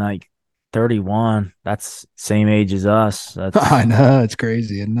 man. Like 31. That's same age as us. I That's know, it's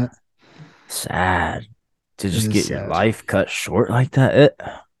crazy, isn't it? sad to It just is get your sad. life cut short like that.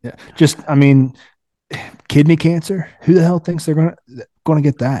 Yeah. Just I mean, kidney cancer. Who the hell thinks they're gonna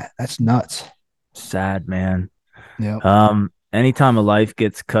get that? That's nuts. Sad, man. Yep. Anytime a life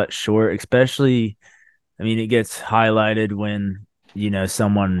gets cut short, especially, I mean, it gets highlighted when,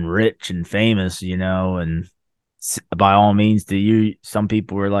 someone rich and famous, and by all means, some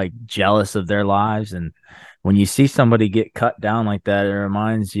people were like jealous of their lives. And when you see somebody get cut down like that, it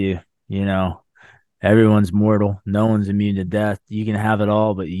reminds you, you know, everyone's mortal. No one's immune to death. You can have it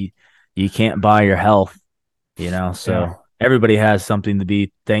all, but you can't buy your health, Yeah. so everybody has something to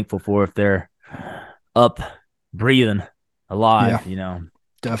be thankful for if they're up, breathing, Yeah. alive,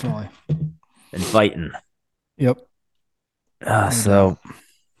 Definitely. and fighting. Yep. No doubt. So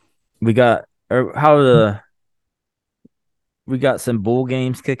we got or how the we got some bowl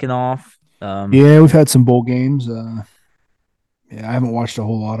games kicking off. Yeah, we've had some bowl games. Yeah, I haven't watched a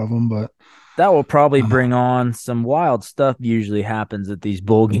whole lot of them, but That will probably uh, bring on some wild stuff. Usually happens at these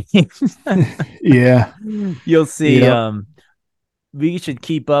bowl games. yeah. You'll see. Yep. We should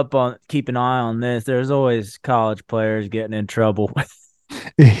keep an eye on this. There's always college players getting in trouble,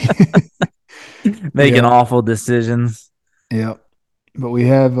 making Yep. awful decisions. Yep. But we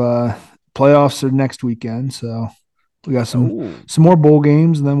have playoffs are next weekend, so we got Oh, some more bowl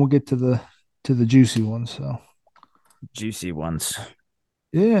games, and then we'll get to the juicy ones. So juicy ones.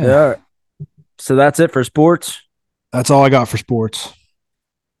 yeah, Yeah. So that's it for sports. that's all I got for sports.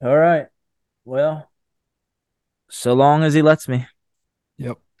 All right. Well, so long as he lets me,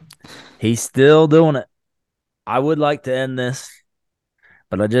 Yep. he's still doing it. I would like to end this,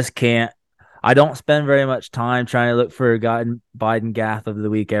 but I just can't. I don't spend very much time trying to look for a Biden gaff of the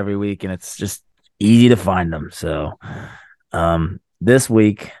week every week, and it's just easy to find them. So, this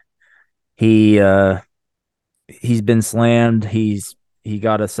week he's been slammed. He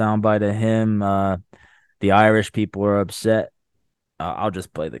got a soundbite of him. The Irish people are upset. I'll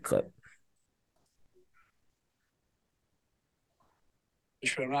just play the clip.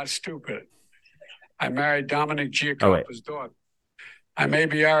 I'm not stupid. I married Dominic Oh wait, Giacoppa's daughter. I may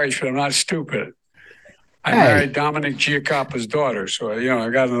be Irish, but I'm not stupid. I Hey. married Dominic Giacoppa's daughter, so I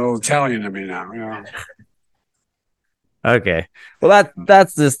got a little Italian in me now. okay. Well,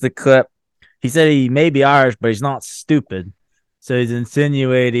 that's just the clip. He said he may be Irish, but he's not stupid. So he's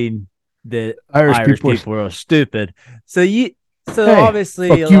insinuating that Irish Irish people are. people are stupid. So Hey, obviously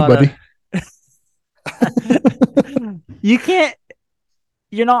fuck a you, lot of buddy. you can't.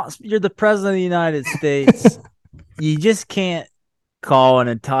 You're the president of the United States. You just can't call an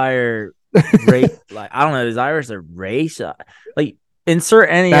entire race like I don't know. Is Irish a race? Like insert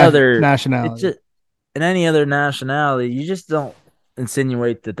any other. It's Nationality. just in any other nationality. You just don't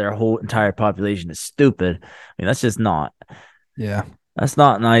insinuate that their whole entire population is stupid. I mean, that's just not. Yeah. That's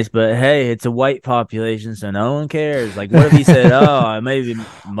not nice. But hey, it's a white population, so no one cares. Like, what if he said, "Oh, maybe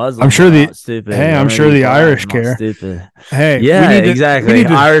I'm Muslims are sure not stupid, or I'm sure maybe the black Irish are not care. stupid"? Hey, Yeah, exactly. we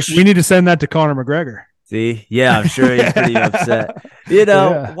Irish. need to send that to Conor McGregor. See, yeah, I'm sure he's pretty upset.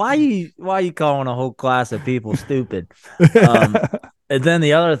 Yeah. Why you calling a whole class of people stupid? And then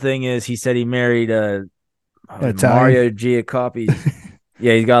the other thing is, he said he married Italian. Mario Giacoppi's.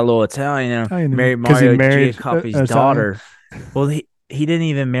 Yeah, he's got a little Italian. Italian Married because he Mario married Giacoppi's Italian. daughter. Well, he didn't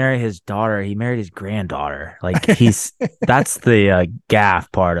even marry his daughter. He married his granddaughter. Like that's the gaff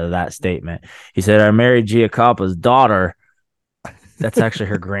part of that statement. He said, "I married Giacoppa's daughter." That's actually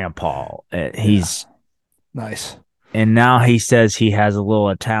her grandpa. He's Nice. and now he says he has a little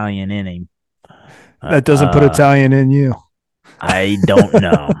Italian in him. That doesn't put Italian in you. I don't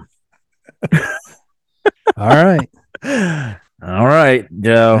know. All right. All right,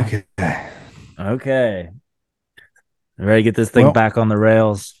 Joe. Okay. Okay. Ready to get this thing Well, back on the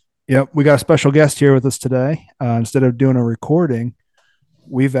rails. yep, we got a special guest here with us today. Instead of doing a recording,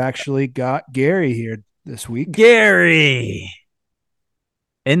 we've actually got Gary here this week Gary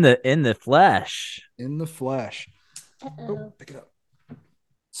in the flesh. in the flesh. Oh, pick it up.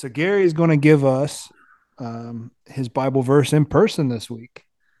 So Gary is going to give us his Bible verse in person this week.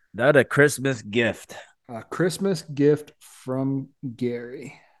 That a Christmas gift. A Christmas gift from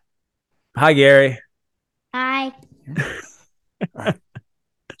Gary. Hi, Gary. Hi. All right.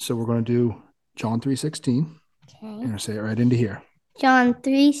 So we're going to do John 3:16. I'm Okay. going to say it right into here. John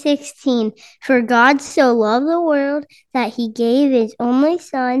 3:16. For God so loved the world that he gave his only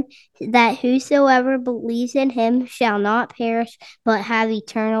son, that whosoever believes in him shall not perish, but have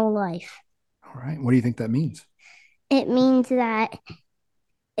eternal life. All right. What do you think that means? It means that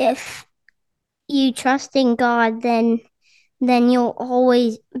if you trust in God, then you'll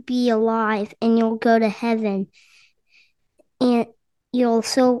always be alive and you'll go to heaven. And your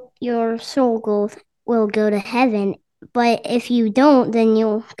soul will go to heaven. But if you don't, then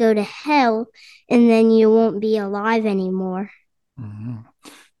you'll go to hell, and then you won't be alive anymore. Mm-hmm.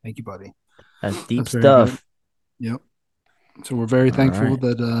 Thank you, buddy. That's deep That's very good. stuff. Yep. So we're very All thankful right.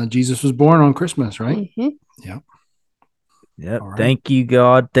 that Jesus was born on Christmas, right? Mm-hmm. Yep. Yep. All right. Thank you,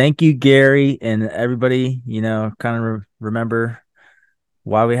 God. Thank you, Gary, and everybody. Kind of remember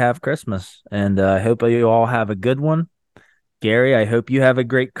why we have Christmas, and I hope you all have a good one. Gary, I hope you have a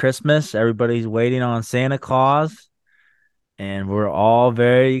great Christmas. Everybody's waiting on Santa Claus, and we're all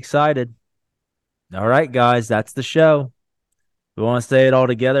very excited. All right, guys, that's the show. We want to say it all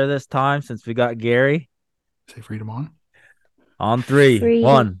together this time since we got Gary. Say freedom on. On three. Freedom.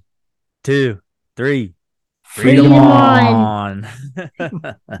 1, 2, 3. Freedom on.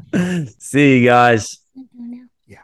 See you guys. on.